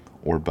ignoring,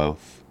 or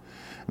both.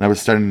 And I was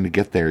starting to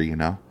get there, you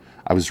know?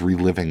 I was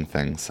reliving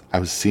things. I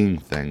was seeing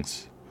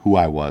things, who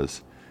I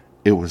was.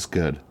 It was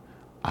good.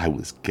 I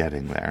was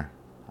getting there,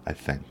 I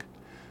think.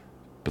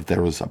 But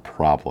there was a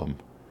problem.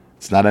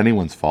 It's not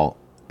anyone's fault.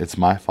 It's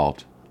my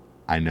fault.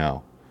 I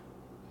know.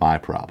 My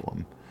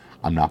problem.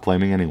 I'm not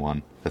blaming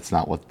anyone. That's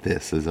not what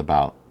this is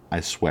about.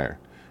 I swear.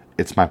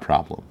 It's my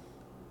problem.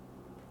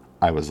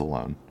 I was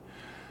alone.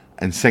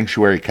 And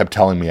Sanctuary kept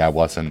telling me I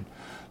wasn't.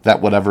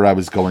 That whatever I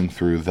was going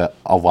through, that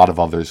a lot of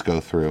others go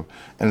through.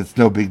 And it's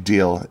no big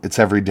deal. It's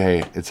every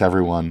day. It's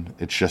everyone.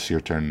 It's just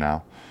your turn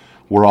now.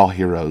 We're all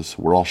heroes.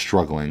 We're all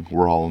struggling.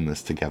 We're all in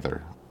this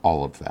together.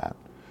 All of that.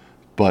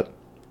 But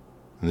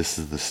this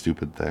is the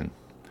stupid thing.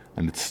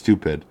 And it's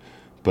stupid,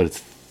 but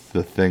it's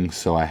the thing,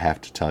 so I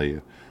have to tell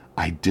you.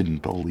 I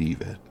didn't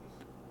believe it.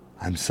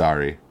 I'm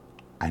sorry.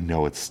 I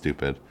know it's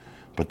stupid,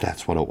 but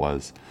that's what it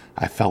was.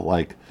 I felt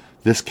like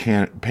this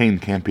pain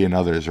can't be in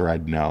others, or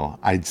I'd know.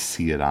 I'd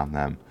see it on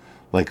them,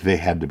 like they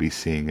had to be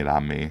seeing it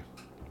on me.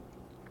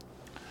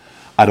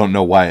 I don't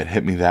know why it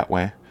hit me that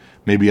way.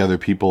 Maybe other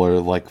people are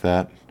like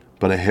that,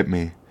 but it hit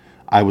me.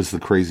 I was the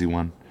crazy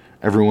one.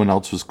 Everyone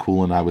else was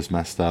cool and I was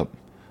messed up.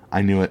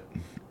 I knew it.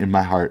 In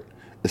my heart,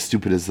 as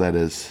stupid as that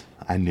is,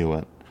 I knew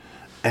it.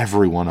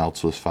 Everyone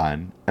else was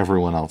fine.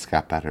 Everyone else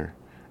got better.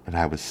 And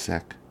I was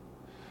sick.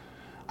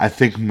 I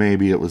think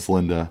maybe it was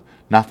Linda.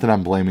 Not that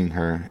I'm blaming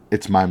her.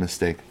 It's my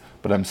mistake.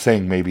 But I'm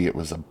saying maybe it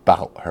was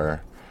about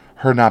her.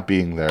 Her not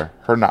being there.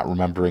 Her not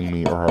remembering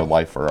me or her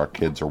life or our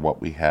kids or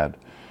what we had.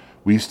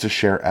 We used to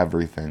share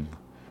everything.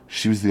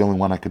 She was the only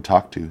one I could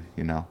talk to,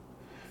 you know.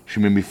 She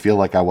made me feel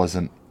like I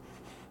wasn't.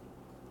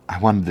 I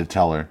wanted to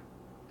tell her.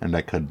 And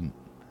I couldn't.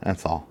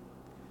 That's all.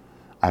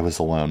 I was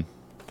alone.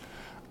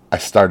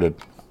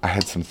 I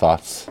had some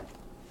thoughts.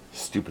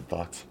 Stupid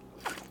thoughts.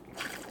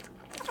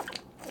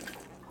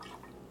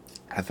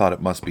 I thought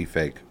it must be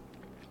fake.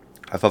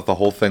 I thought the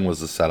whole thing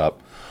was a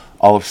setup.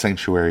 All of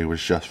Sanctuary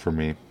was just for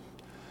me.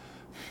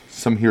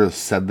 Some heroes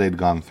said they'd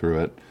gone through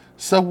it.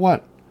 So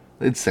what?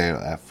 They'd say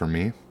that for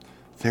me.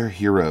 They're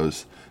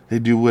heroes. They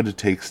do what it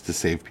takes to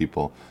save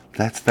people.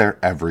 That's their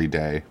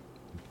everyday.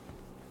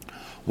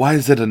 Why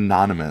is it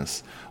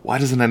anonymous? Why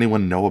doesn't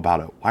anyone know about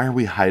it? Why are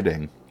we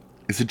hiding?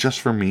 Is it just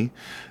for me?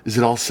 Is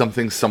it all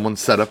something someone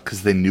set up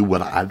because they knew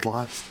what I'd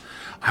lost?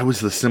 I was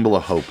the symbol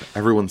of hope.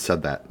 Everyone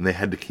said that, and they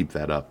had to keep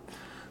that up.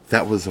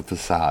 That was a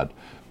facade.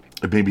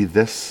 Maybe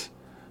this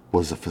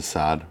was a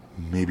facade.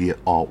 Maybe it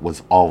all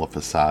was all a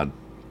facade.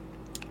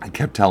 I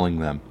kept telling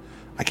them,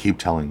 I keep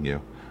telling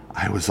you,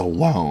 I was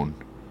alone.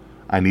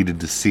 I needed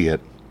to see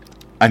it.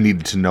 I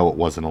needed to know it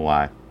wasn't a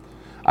lie.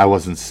 I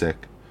wasn't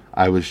sick.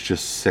 I was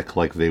just sick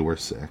like they were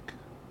sick.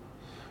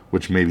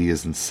 Which maybe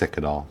isn't sick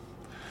at all.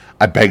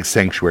 I begged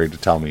Sanctuary to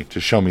tell me,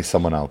 to show me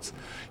someone else.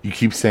 You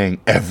keep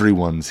saying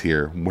everyone's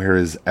here. Where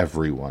is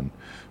everyone?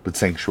 But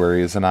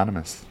Sanctuary is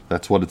anonymous.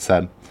 That's what it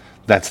said.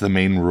 That's the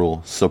main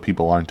rule, so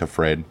people aren't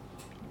afraid.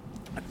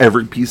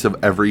 Every piece of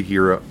every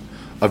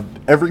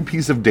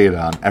piece of data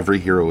on every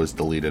hero is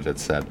deleted, it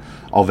said.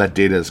 All that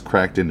data is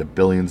cracked into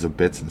billions of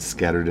bits and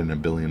scattered in a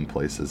billion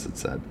places, it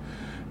said.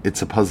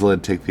 It's a puzzle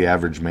that'd take the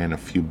average man a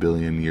few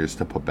billion years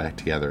to put back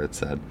together, it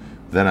said.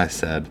 Then I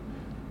said,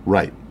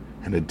 right,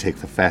 and it'd take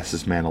the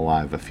fastest man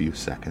alive a few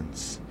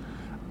seconds.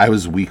 I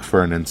was weak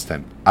for an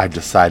instant. I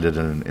decided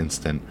in an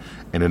instant.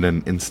 And in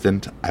an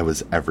instant, I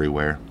was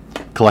everywhere.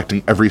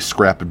 Collecting every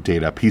scrap of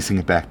data, piecing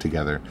it back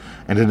together.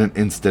 And in an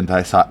instant,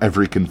 I saw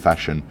every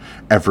confession,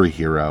 every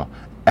hero,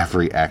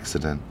 every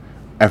accident,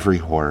 every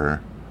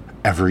horror,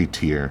 every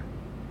tear,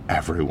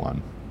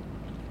 everyone.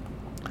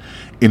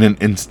 In an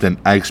instant,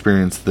 I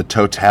experienced the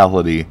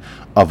totality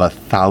of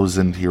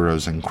 1,000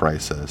 heroes in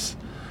crisis.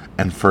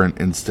 And for an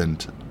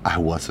instant, I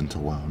wasn't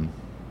alone.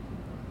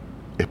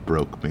 It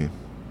broke me.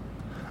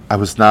 I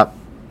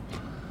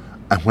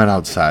went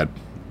outside.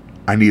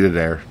 I needed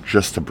air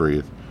just to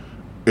breathe.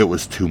 It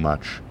was too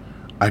much.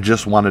 I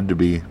just wanted to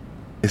be,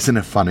 isn't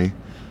it funny?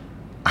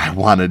 I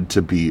wanted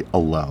to be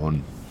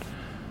alone.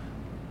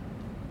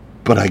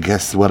 But I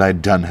guess what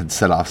I'd done had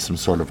set off some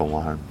sort of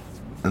alarm.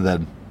 And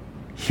then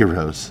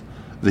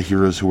the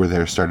heroes who were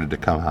there started to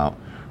come out,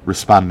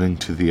 responding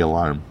to the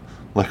alarm,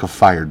 like a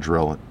fire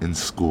drill in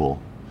school,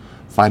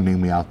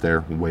 finding me out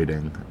there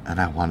waiting,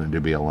 and I wanted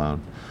to be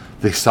alone.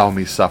 They saw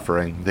me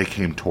suffering. They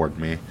came toward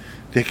me.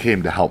 They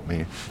came to help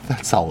me.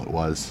 That's all it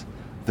was.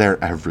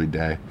 There every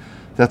day.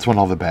 That's when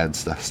all the bad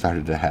stuff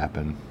started to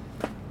happen.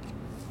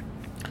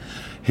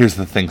 Here's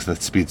the things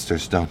that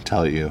speedsters don't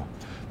tell you.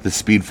 The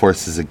Speed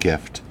Force is a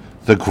gift.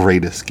 The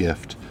greatest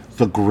gift.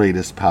 The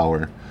greatest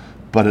power.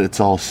 But it's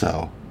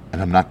also,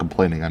 and I'm not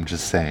complaining, I'm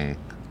just saying,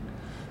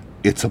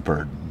 it's a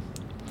burden.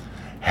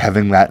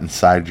 Having that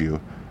inside you,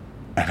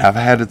 and I've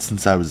had it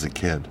since I was a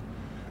kid,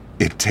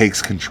 it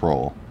takes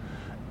control.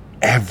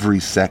 Every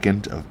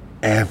second of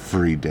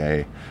every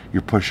day,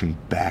 you're pushing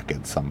back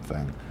at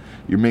something.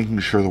 You're making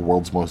sure the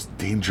world's most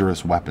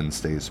dangerous weapon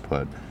stays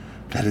put.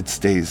 That it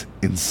stays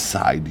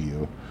inside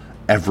you.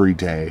 Every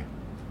day.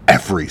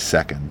 Every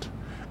second.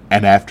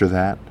 And after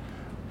that,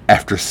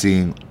 after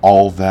seeing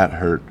all that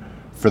hurt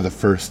for the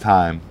first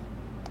time,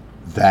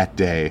 that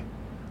day,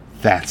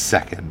 that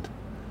second,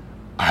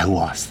 I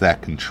lost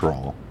that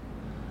control.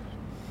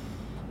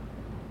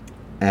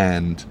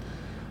 And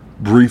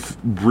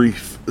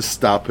brief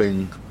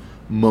stopping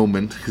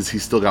moment, because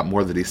he's still got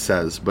more that he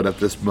says, but at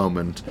this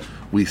moment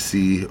we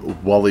see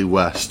Wally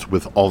West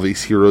with all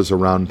these heroes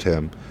around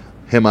him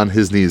on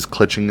his knees,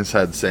 clutching his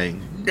head,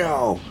 saying,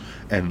 no!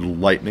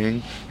 And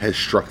lightning has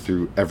struck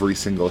through every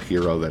single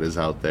hero that is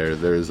out there.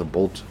 There is a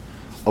bolt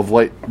of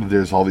light,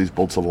 there's all these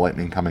bolts of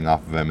lightning coming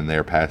off of him, and they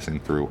are passing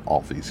through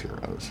all these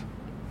heroes.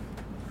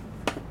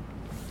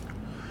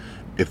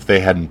 If they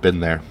hadn't been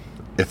there,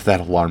 if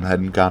that alarm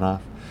hadn't gone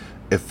off,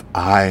 if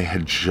I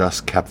had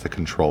just kept the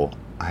control,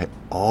 I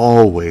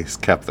always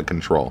kept the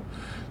control.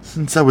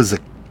 Since I was a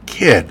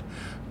kid.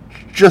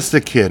 Just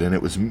a kid, and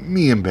it was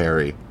me and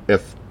Barry.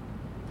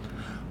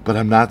 But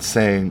I'm not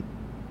saying,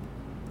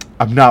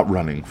 I'm not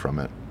running from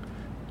it.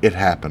 It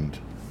happened.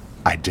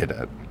 I did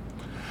it.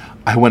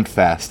 I went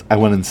fast. I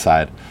went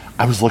inside.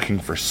 I was looking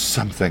for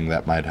something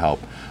that might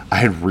help. I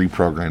had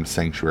reprogrammed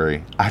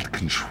Sanctuary. I had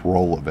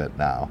control of it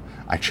now.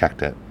 I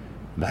checked it,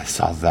 and I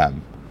saw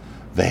them.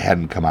 They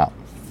hadn't come out.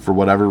 For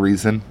whatever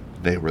reason,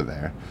 they were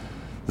there.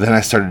 Then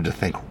I started to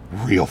think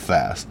real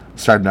fast.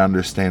 Started to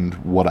understand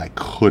what I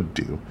could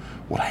do,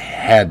 what I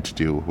had to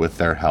do with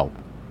their help.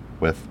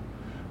 With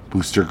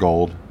Booster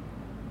Gold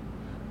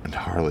and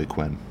Harley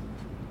Quinn.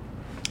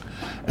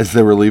 As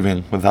they were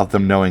leaving, without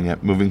them knowing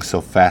it, moving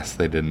so fast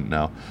they didn't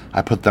know,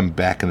 I put them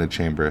back in the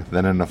chamber.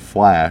 Then in a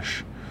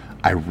flash,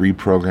 I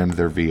reprogrammed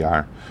their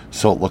VR,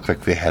 so it looked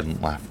like they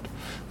hadn't left.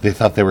 They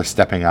thought they were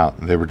stepping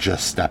out, they were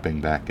just stepping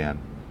back in.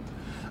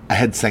 I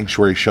had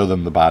Sanctuary show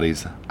them the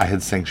bodies. I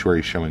had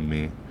Sanctuary showing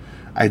me.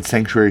 I had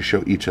Sanctuary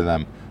show each of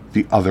them,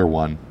 the other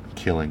one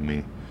killing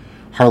me.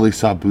 Harley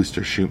saw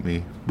Booster shoot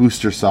me.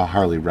 Booster saw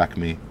Harley wreck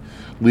me,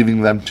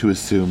 leaving them to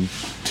assume,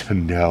 to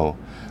know,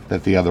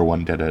 that the other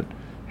one did it,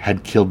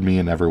 had killed me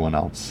and everyone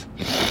else.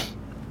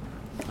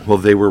 Well,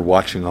 they were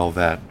watching all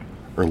that,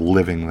 or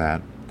living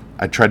that.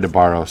 I tried to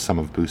borrow some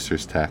of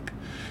Booster's tech.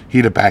 He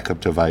had a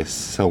backup device,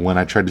 so when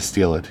I tried to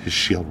steal it, his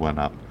shield went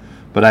up.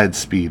 But I had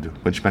speed,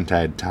 which meant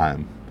I had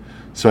time.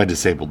 So I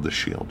disabled the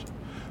shield.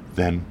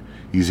 Then,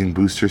 using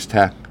Booster's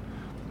tech,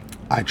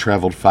 I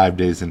traveled 5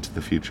 days into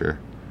the future,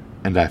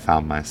 and I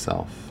found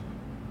myself.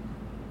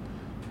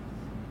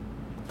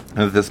 And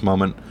at this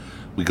moment,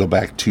 we go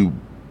back to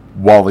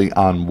Wally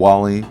on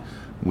Wally,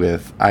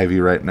 with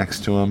Ivy right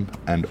next to him,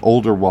 and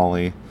older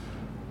Wally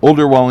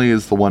Older Wally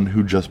is the one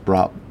who just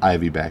brought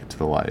Ivy back to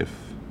the life.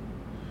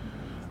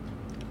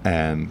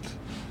 And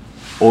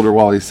older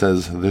Wally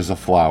says, there's a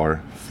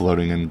flower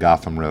floating in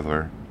Gotham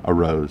River, a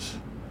rose.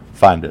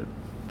 Find it,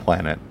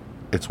 plant it.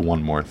 It's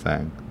one more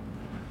thing.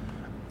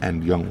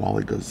 And young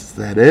Wally goes, is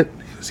that it?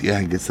 He goes, yeah,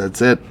 I guess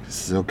that's it. He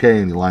says, okay,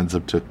 and he lines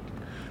up to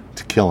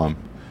kill him.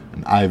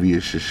 And Ivy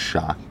is just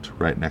shocked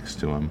right next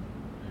to him.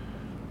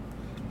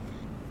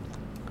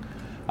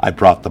 I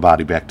brought the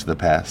body back to the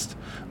past.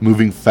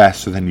 Moving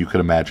faster than you could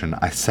imagine,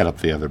 I set up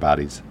the other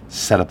bodies,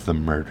 set up the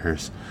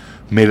murders,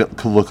 made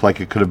it look like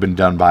it could have been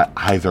done by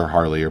either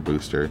Harley or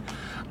Booster.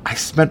 I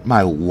spent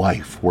my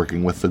life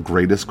working with the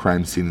greatest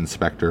crime scene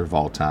inspector of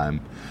all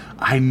time.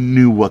 I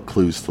knew what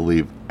clues to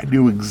leave. I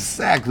knew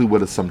exactly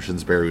what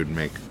assumptions Barry would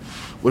make,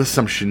 what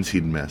assumptions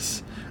he'd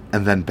miss,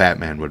 and then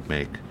Batman would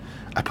make.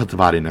 I put the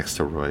body next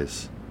to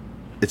Roy's.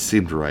 It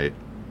seemed right.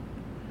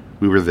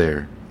 We were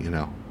there,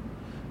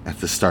 at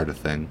the start of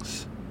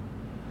things.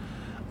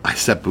 I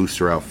set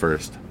Booster out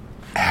first,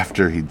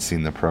 after he'd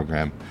seen the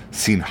program,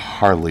 seen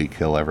Harley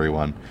kill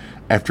everyone,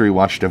 after he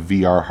watched a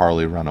VR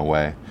Harley run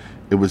away.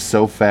 It was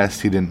so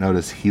fast he didn't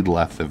notice he'd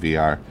left the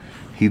VR.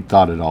 He'd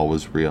thought it all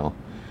was real.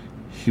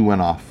 He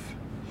went off.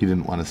 He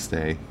didn't want to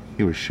stay.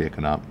 He was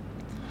shaken up.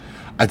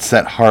 I'd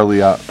set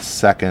Harley out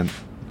second,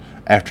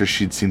 after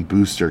she'd seen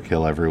Booster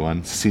kill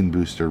everyone, seen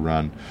Booster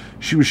run.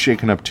 She was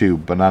shaken up too,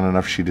 but not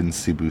enough she didn't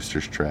see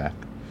Booster's track.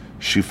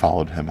 She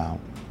followed him out.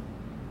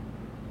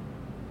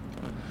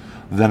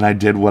 Then I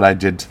did what I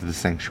did to the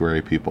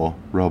Sanctuary people,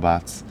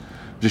 robots.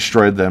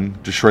 Destroyed them,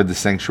 destroyed the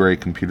Sanctuary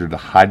computer to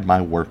hide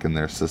my work in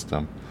their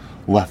system.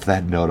 Left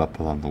that note up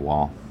on the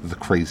wall, the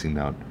crazy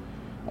note,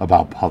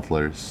 about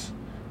puddlers.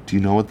 Do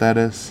you know what that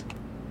is?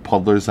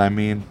 Puddlers, I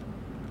mean?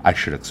 I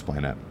should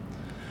explain it.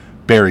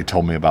 Barry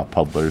told me about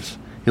puddlers.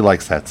 He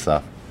likes that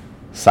stuff.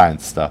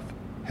 Science stuff.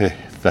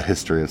 The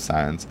history of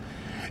science.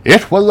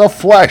 It was a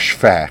flash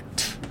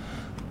fact.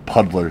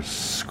 Puddlers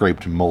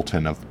scraped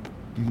molten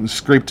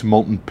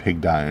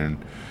pig iron,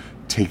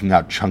 taking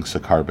out chunks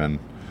of carbon.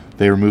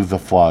 They removed the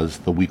flaws,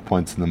 the weak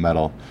points in the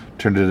metal,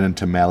 turned it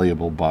into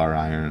malleable bar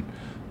iron.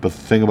 But the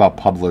thing about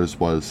puddlers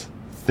was,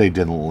 they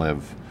didn't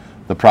live.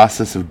 The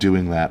process of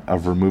doing that,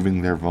 of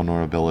removing their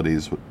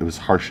vulnerabilities, it was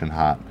harsh and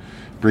hot.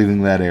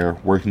 Breathing that air,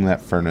 working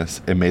that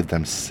furnace, it made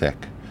them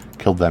sick,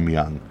 killed them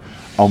young,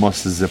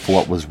 almost as if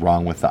what was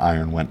wrong with the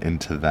iron went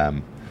into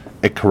them.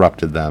 It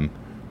corrupted them.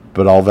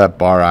 But all that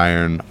bar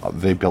iron,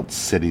 they built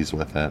cities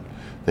with it.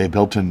 They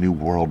built a new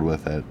world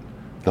with it.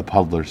 The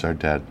puddlers are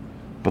dead,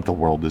 but the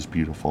world is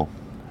beautiful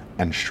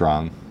and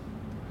strong.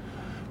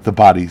 The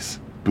bodies,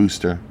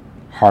 Booster,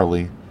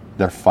 Harley,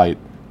 their fight,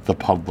 the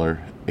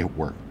puddler, it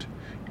worked.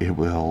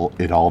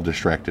 It all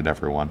distracted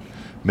everyone,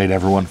 made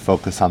everyone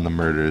focus on the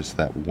murders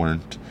that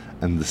weren't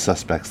and the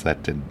suspects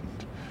that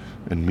didn't.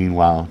 And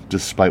meanwhile,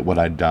 despite what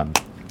I'd done,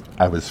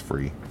 I was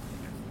free.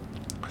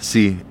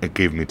 See, it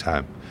gave me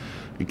time.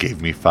 It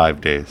gave me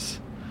 5 days.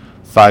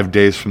 5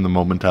 days from the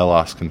moment I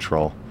lost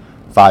control.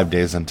 5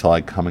 days until I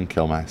come and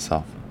kill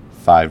myself.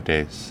 5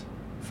 days.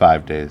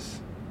 5 days.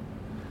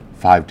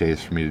 5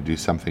 days for me to do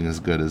something as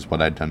good as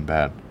what I'd done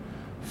bad.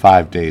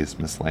 5 days,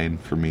 Miss Lane,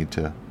 for me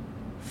to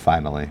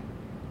finally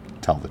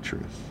tell the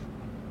truth.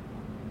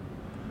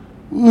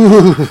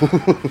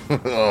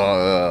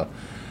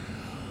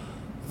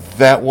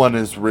 That one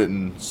is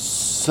written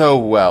so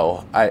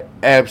well. I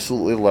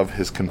absolutely love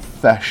his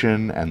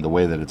confession and the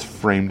way that it's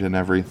framed and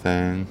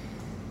everything.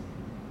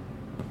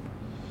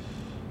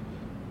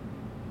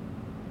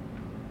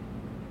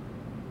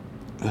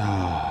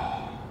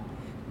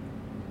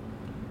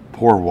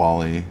 Poor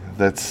Wally.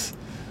 That's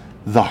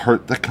the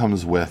hurt that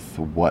comes with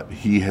what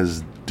he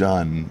has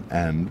done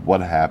and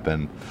what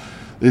happened.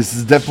 This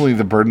is definitely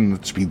the burden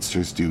that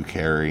speedsters do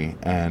carry,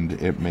 and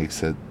it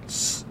makes it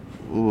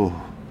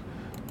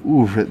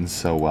written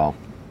so well.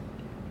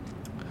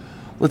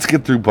 Let's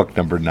get through book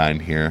number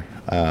 9 here.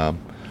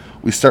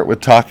 We start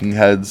with talking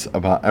heads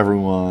about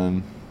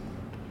everyone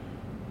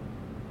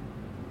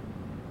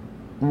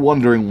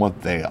wondering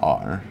what they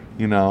are,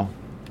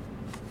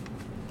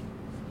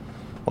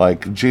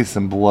 Like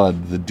Jason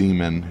Blood, the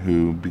demon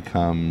who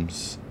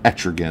becomes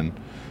Etrigan,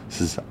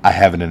 says, I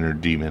have an inner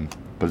demon,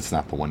 but it's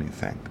not the one you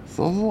think.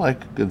 So those are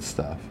good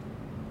stuff.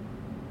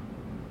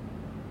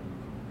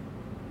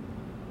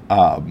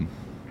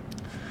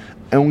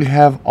 And we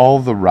have all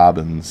the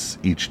Robins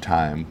each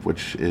time,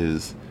 which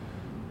is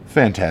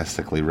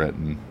fantastically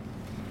written.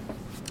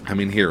 I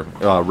mean, here,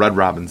 Red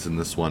Robin's in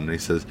this one, and he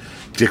says,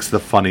 Dick's the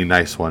funny,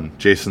 nice one.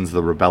 Jason's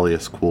the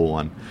rebellious, cool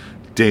one.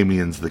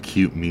 Damien's the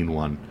cute, mean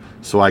one.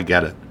 So I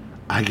get it.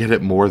 I get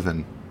it more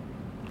than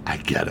I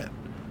get it.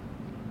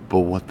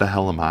 But what the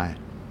hell am I?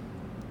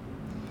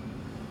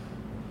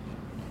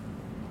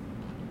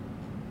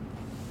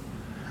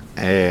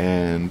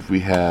 And we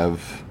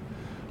have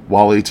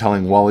Wally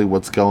telling Wally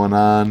what's going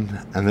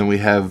on. And then we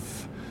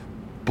have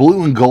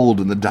Blue and Gold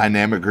and the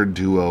Dynamicer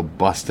duo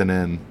busting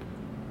in.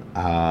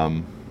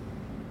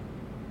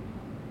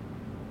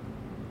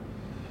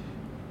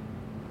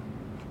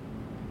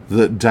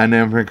 The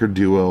Dynamic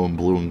Duo and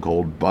Blue and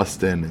Gold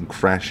bust in and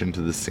crash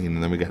into the scene,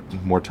 and then we get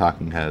more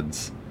talking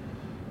heads.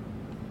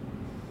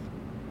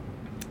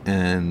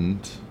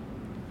 And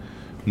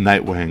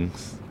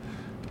Nightwing's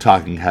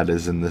talking head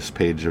is in this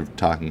page of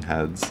talking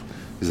heads.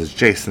 He says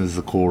Jason is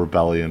the cool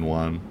rebellious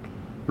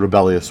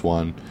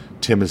one.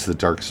 Tim is the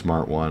dark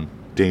smart one.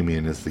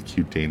 Damian is the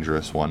cute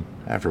dangerous one.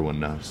 Everyone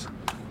knows.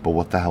 But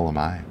what the hell am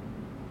I?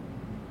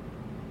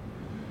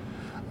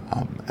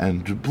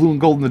 And Blue and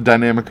Gold and the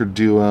Dynamic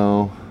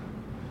Duo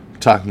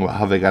talking about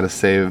how they gotta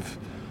save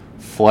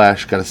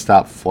Flash, gotta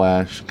stop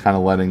Flash, kind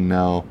of letting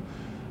know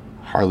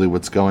Harley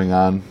what's going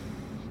on.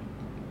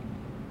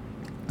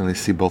 And they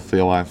see both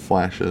the alive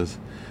Flashes.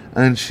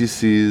 And then she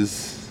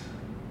sees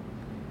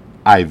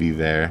Ivy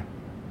there.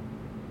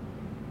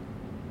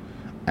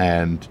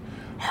 And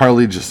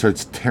Harley just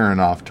starts tearing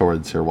off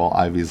towards her while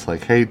Ivy's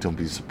like, hey, don't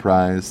be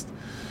surprised.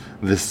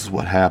 This is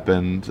what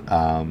happened.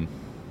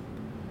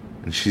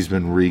 And she's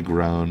been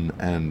regrown.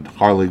 And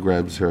Harley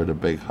grabs her at a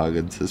big hug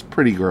and says,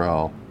 pretty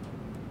girl.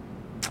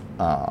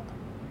 And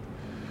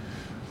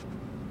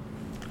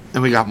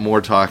we got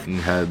more talking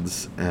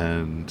heads.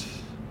 And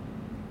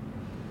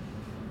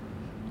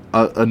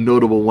a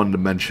notable one to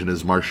mention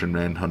is Martian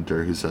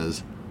Manhunter, who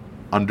says,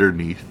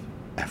 underneath,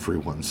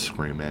 everyone's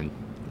screaming.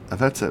 And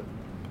that's it.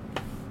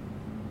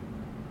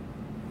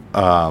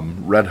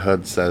 Red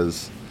Hood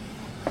says,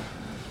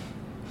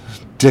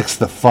 Dick's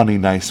the funny,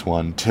 nice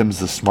one. Tim's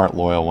the smart,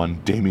 loyal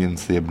one.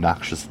 Damian's the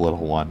obnoxious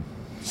little one.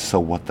 So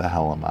what the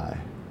hell am I?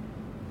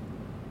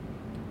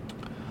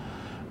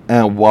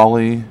 And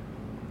Wally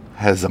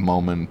has a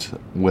moment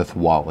with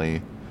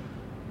Wally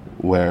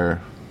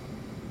where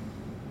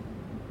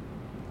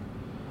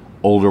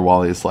older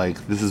Wally's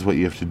like, this is what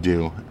you have to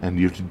do. And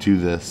you have to do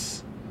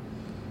this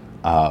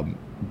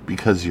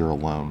because you're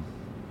alone.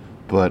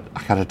 But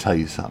I gotta tell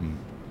you something,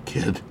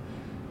 kid.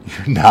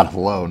 You're not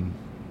alone.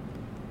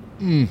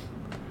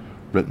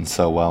 Written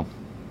so well.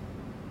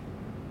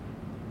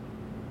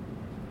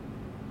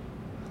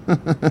 And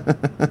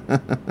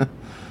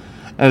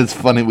it's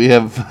funny, we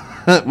have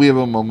a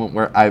moment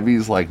where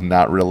Ivy's like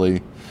not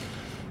really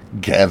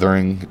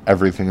gathering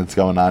everything that's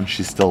going on.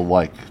 She's still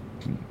like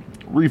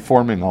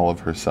reforming all of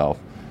herself.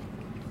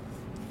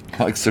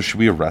 Like, so should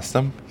we arrest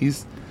him?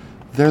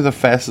 They're the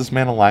fastest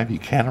man alive. You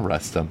can't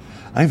arrest him.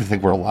 I don't even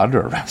think we're allowed to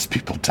arrest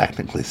people,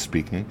 technically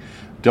speaking.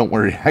 Don't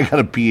worry, I got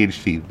a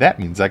PhD. That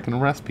means I can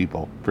arrest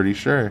people. Pretty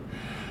sure.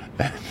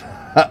 And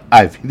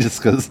Ivy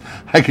just goes,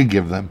 I could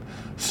give them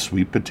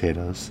sweet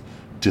potatoes.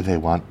 Do they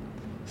want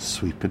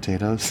sweet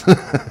potatoes?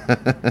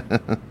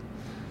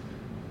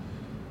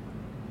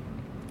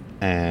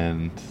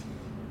 And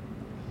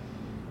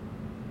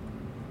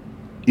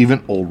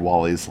even old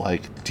Wally's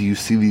like, do you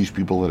see these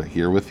people that are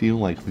here with you?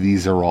 Like,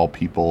 these are all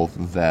people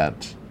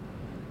that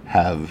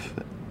have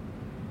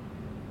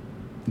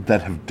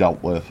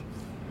dealt with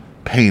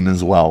pain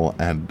as well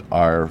and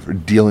are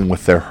dealing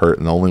with their hurt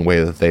in the only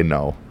way that they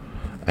know.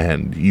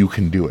 And you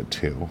can do it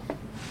too.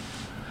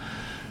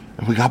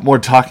 And we got more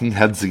talking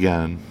heads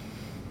again.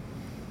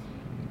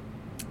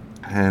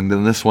 And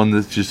in this one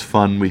that's just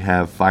fun, we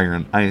have Fire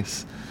and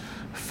Ice.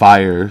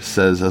 Fire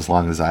says, as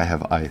long as I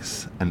have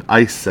ice. And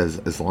Ice says,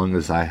 as long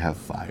as I have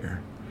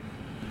fire.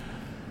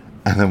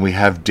 And then we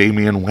have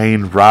Damian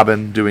Wayne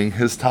Robin doing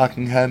his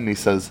talking head, and he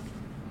says,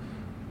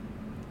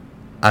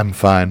 I'm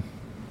fine.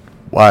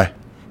 Why?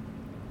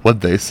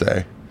 What'd they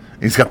say?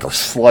 He's got the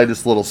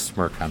slightest little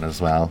smirk on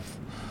his mouth.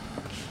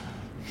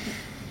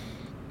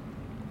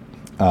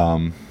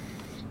 And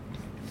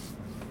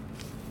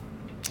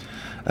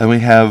we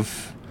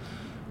have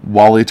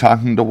Wally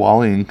talking to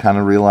Wally and kind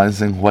of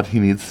realizing what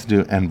he needs to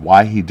do and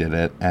why he did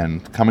it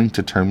and coming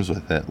to terms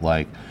with it.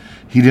 Like,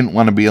 he didn't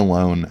want to be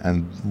alone,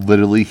 and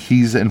literally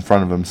he's in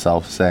front of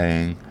himself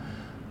saying,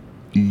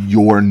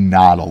 you're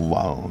not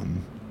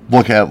alone.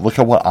 Look at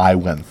what I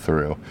went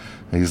through.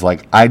 And he's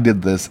like, I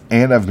did this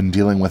and I've been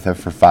dealing with it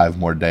for 5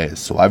 more days.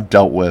 So I've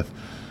dealt with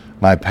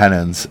my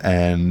penance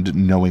and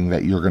knowing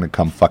that you're going to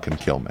come fucking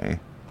kill me.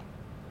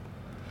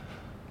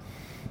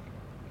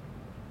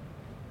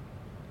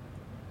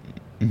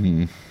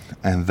 Mm-hmm.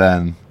 And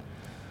then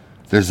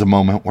there's a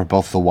moment where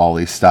both the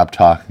Wallies stop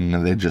talking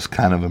and they just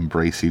kind of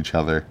embrace each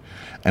other.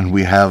 And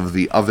we have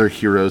the other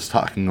heroes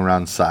talking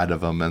around side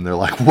of them, and they're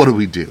like, what do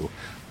we do?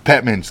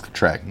 Batman's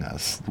tracking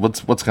us.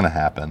 What's going to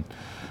happen?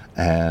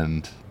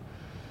 And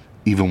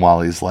even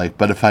Wally's like,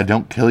 but if I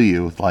don't kill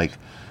you, like,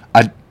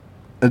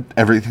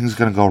 everything's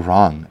going to go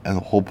wrong. And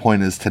the whole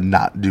point is to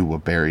not do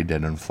what Barry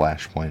did in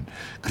Flashpoint,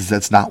 because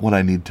that's not what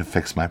I need to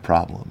fix my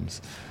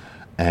problems.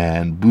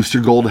 And Booster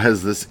Gold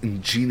has this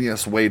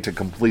ingenious way to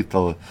complete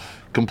the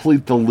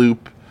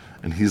loop.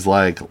 And he's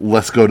like,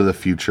 let's go to the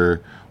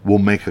future. We'll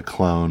make a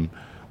clone.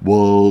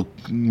 We'll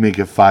make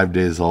it 5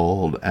 days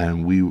old,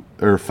 and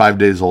 5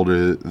 days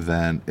older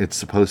than it's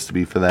supposed to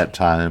be for that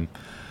time.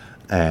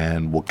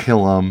 And we'll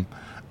kill him,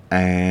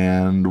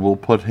 and we'll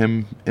put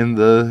him in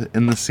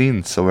the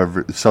scene so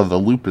the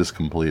loop is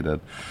completed.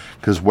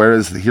 Because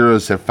whereas the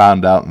heroes have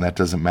found out, and that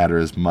doesn't matter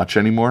as much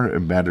anymore,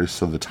 it matters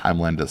so the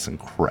timeline doesn't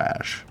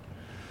crash.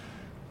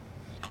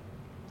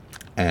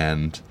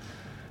 And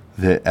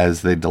that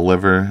as they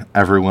deliver,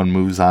 everyone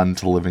moves on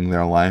to living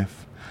their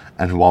life,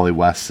 and Wally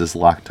West is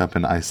locked up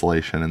in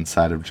isolation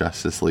inside of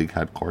Justice League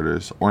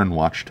headquarters or in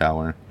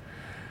Watchtower.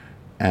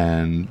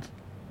 And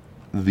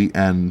the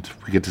end,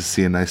 we get to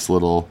see a nice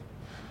little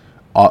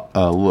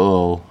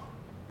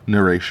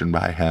narration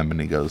by him,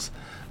 and he goes,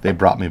 "They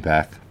brought me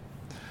back.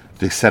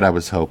 They said I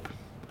was hope,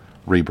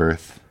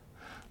 rebirth,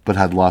 but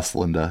I'd lost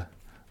Linda,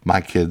 my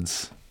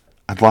kids.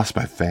 I'd lost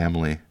my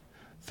family.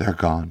 They're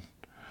gone.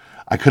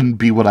 I couldn't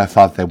be what I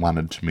thought they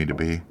wanted me to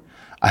be.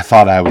 I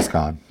thought I was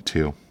gone,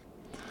 too.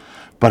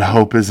 But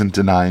hope isn't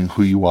denying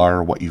who you are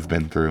or what you've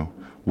been through,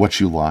 what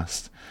you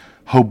lost.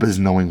 Hope is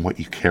knowing what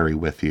you carry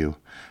with you.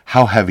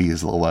 How heavy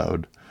is the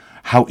load?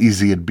 How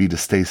easy it'd be to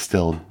stay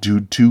still,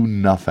 do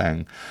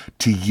nothing,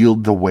 to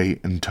yield the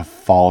weight and to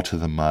fall to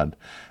the mud.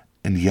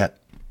 And yet,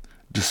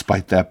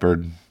 despite that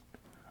burden,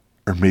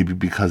 or maybe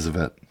because of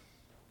it,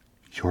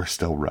 you're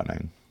still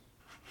running."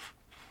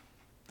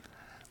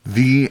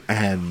 The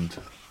end.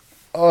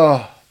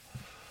 Oh,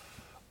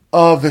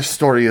 this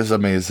story is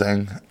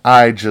amazing.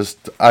 I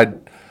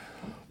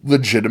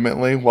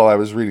legitimately, while I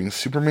was reading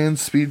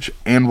Superman's speech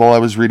and while I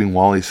was reading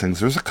Wally's things,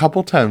 there's a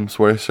couple times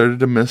where I started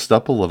to mist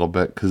up a little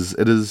bit, because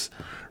it is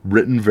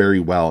written very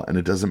well, and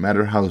it doesn't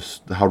matter how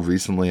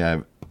recently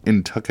I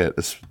took it.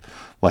 It's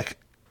like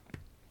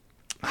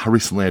how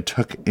recently I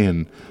took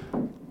in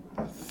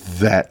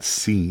that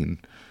scene,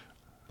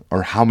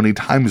 or how many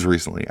times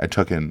recently I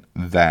took in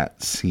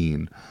that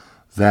scene.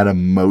 That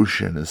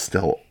emotion is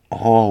still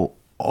all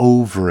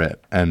over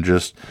it, and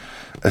just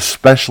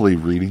especially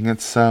reading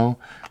it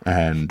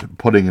and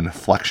putting an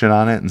inflection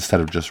on it instead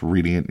of just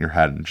reading it in your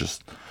head and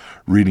just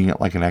reading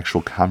it like an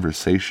actual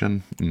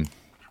conversation.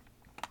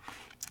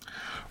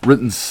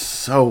 Written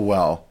so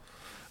well.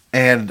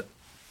 And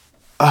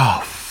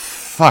oh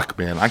fuck,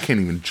 man, I can't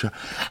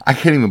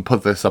even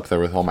put this up there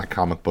with all my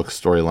comic book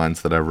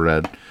storylines that I've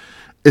read.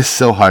 It's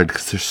so hard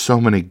because there's so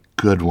many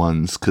good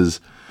ones,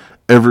 because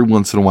every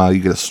once in a while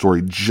you get a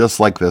story just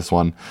like this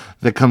one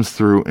that comes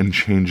through and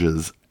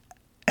changes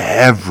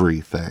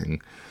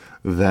everything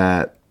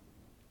that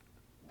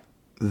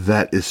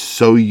is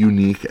so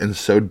unique and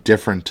so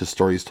different to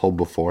stories told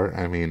before.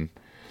 I mean,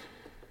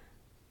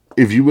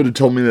 if you would have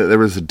told me that there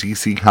was a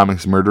DC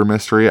Comics murder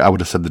mystery, I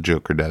would have said the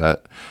Joker did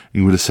it.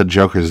 You would have said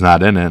Joker's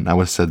not in it, and I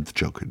would have said the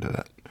Joker did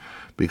it.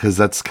 Because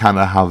that's kind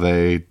of how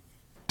they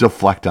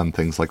deflect on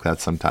things like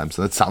that sometimes.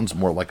 And it sounds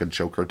more like a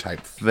Joker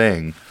type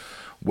thing,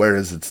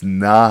 whereas it's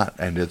not,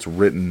 and it's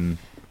written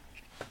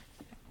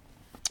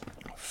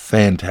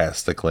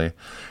fantastically.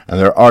 And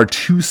there are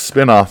 2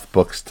 spin-off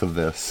books to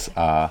this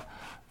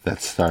that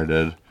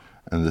started.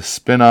 And the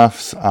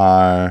spin-offs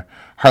are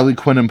Harley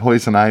Quinn and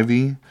Poison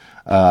Ivy.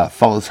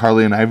 Follows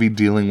Harley and Ivy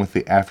dealing with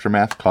the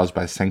aftermath caused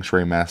by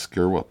Sanctuary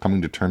Massacre while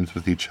coming to terms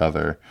with each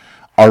other.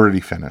 Already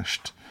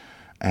finished.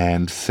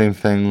 And same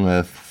thing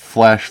with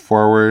Flash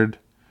Forward.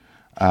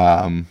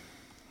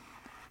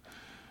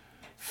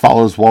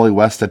 Follows Wally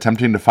West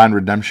attempting to find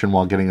redemption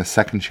while getting a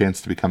second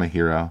chance to become a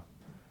hero.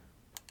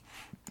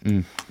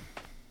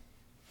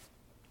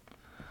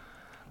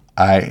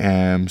 I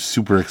am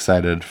super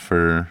excited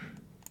for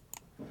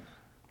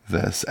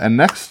this. And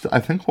next, I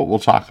think what we'll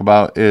talk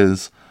about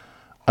is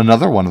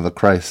another one of the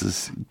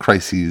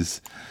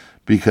crises,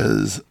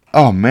 because,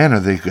 oh man, are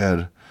they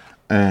good.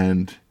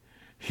 And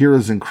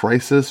Heroes in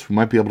Crisis, we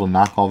might be able to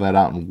knock all that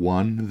out in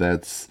one.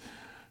 That's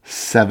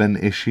 7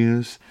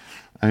 issues.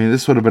 I mean,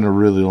 this would have been a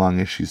really long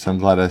issue, so I'm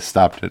glad I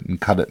stopped it and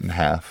cut it in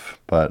half.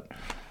 But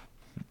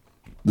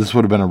this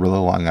would have been a really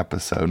long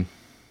episode.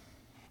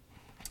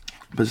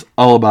 But it's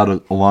all about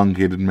an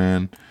elongated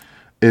man.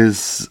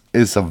 Is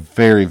a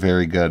very,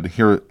 very good.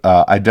 Here,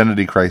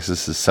 Identity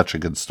Crisis is such a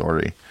good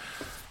story.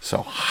 So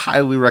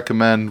highly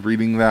recommend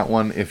reading that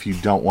one if you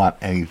don't want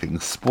anything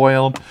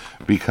spoiled,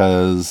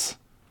 because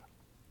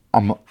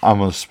I'm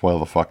going to spoil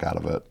the fuck out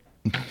of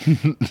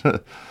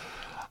it.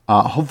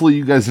 Hopefully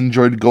you guys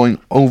enjoyed going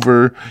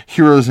over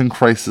Heroes in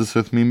Crisis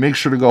with me. Make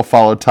sure to go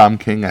follow Tom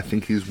King. I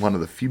think he's one of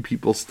the few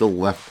people still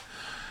left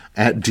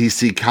at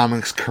DC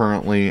Comics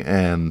currently,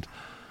 and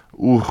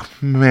ooh,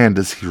 man,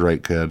 does he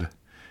write good.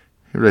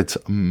 He writes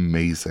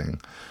amazing.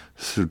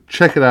 So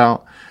check it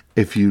out.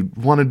 If you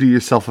want to do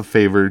yourself a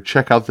favor,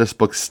 check out this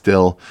book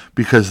still,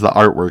 because the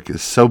artwork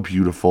is so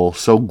beautiful,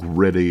 so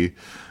gritty,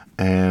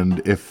 and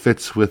it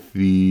fits with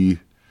the...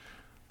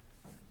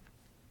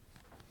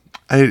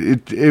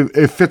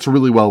 It fits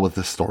really well with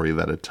the story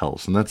that it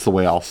tells, and that's the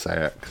way I'll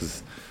say it,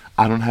 because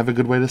I don't have a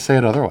good way to say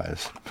it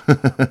otherwise.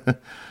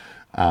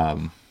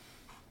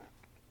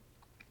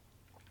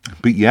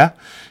 But yeah,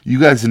 you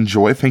guys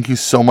enjoy. Thank you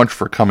so much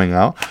for coming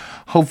out.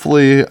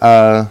 Hopefully,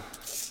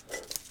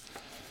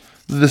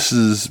 this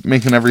is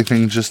making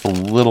everything just a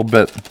little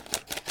bit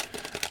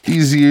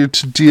easier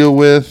to deal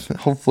with.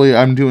 Hopefully,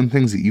 I'm doing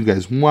things that you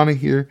guys want to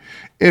hear.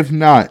 If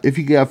not, if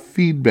you got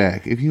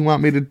feedback, if you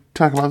want me to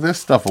talk about this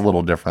stuff a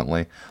little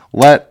differently,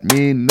 let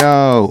me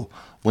know.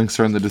 Links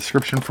are in the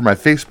description for my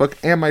Facebook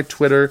and my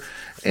Twitter,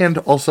 and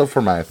also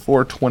for my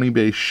 420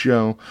 base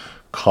show.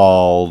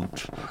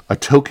 called A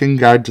Token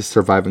Guide to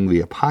Surviving the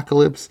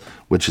Apocalypse,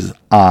 which is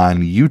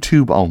on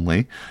YouTube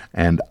only.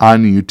 And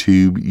on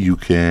YouTube, you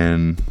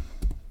can...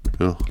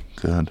 Oh,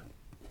 God.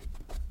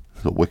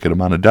 There's a wicked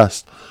amount of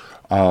dust.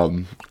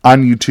 On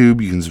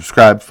YouTube, you can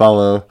subscribe,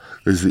 follow.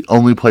 This is the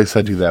only place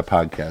I do that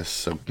podcast.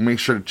 So make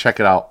sure to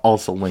check it out.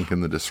 Also, link in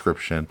the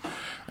description.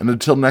 And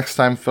until next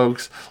time,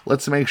 folks,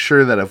 let's make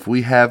sure that if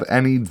we have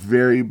any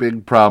very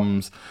big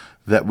problems,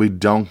 that we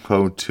don't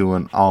go to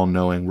an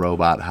all-knowing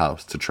robot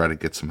house to try to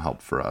get some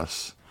help for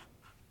us.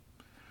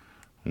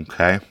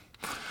 Okay?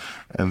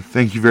 And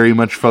thank you very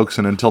much, folks.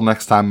 And until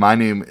next time, my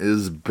name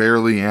is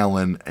Barely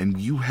Alan, and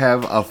you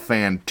have a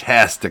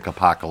fantastic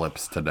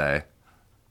apocalypse today.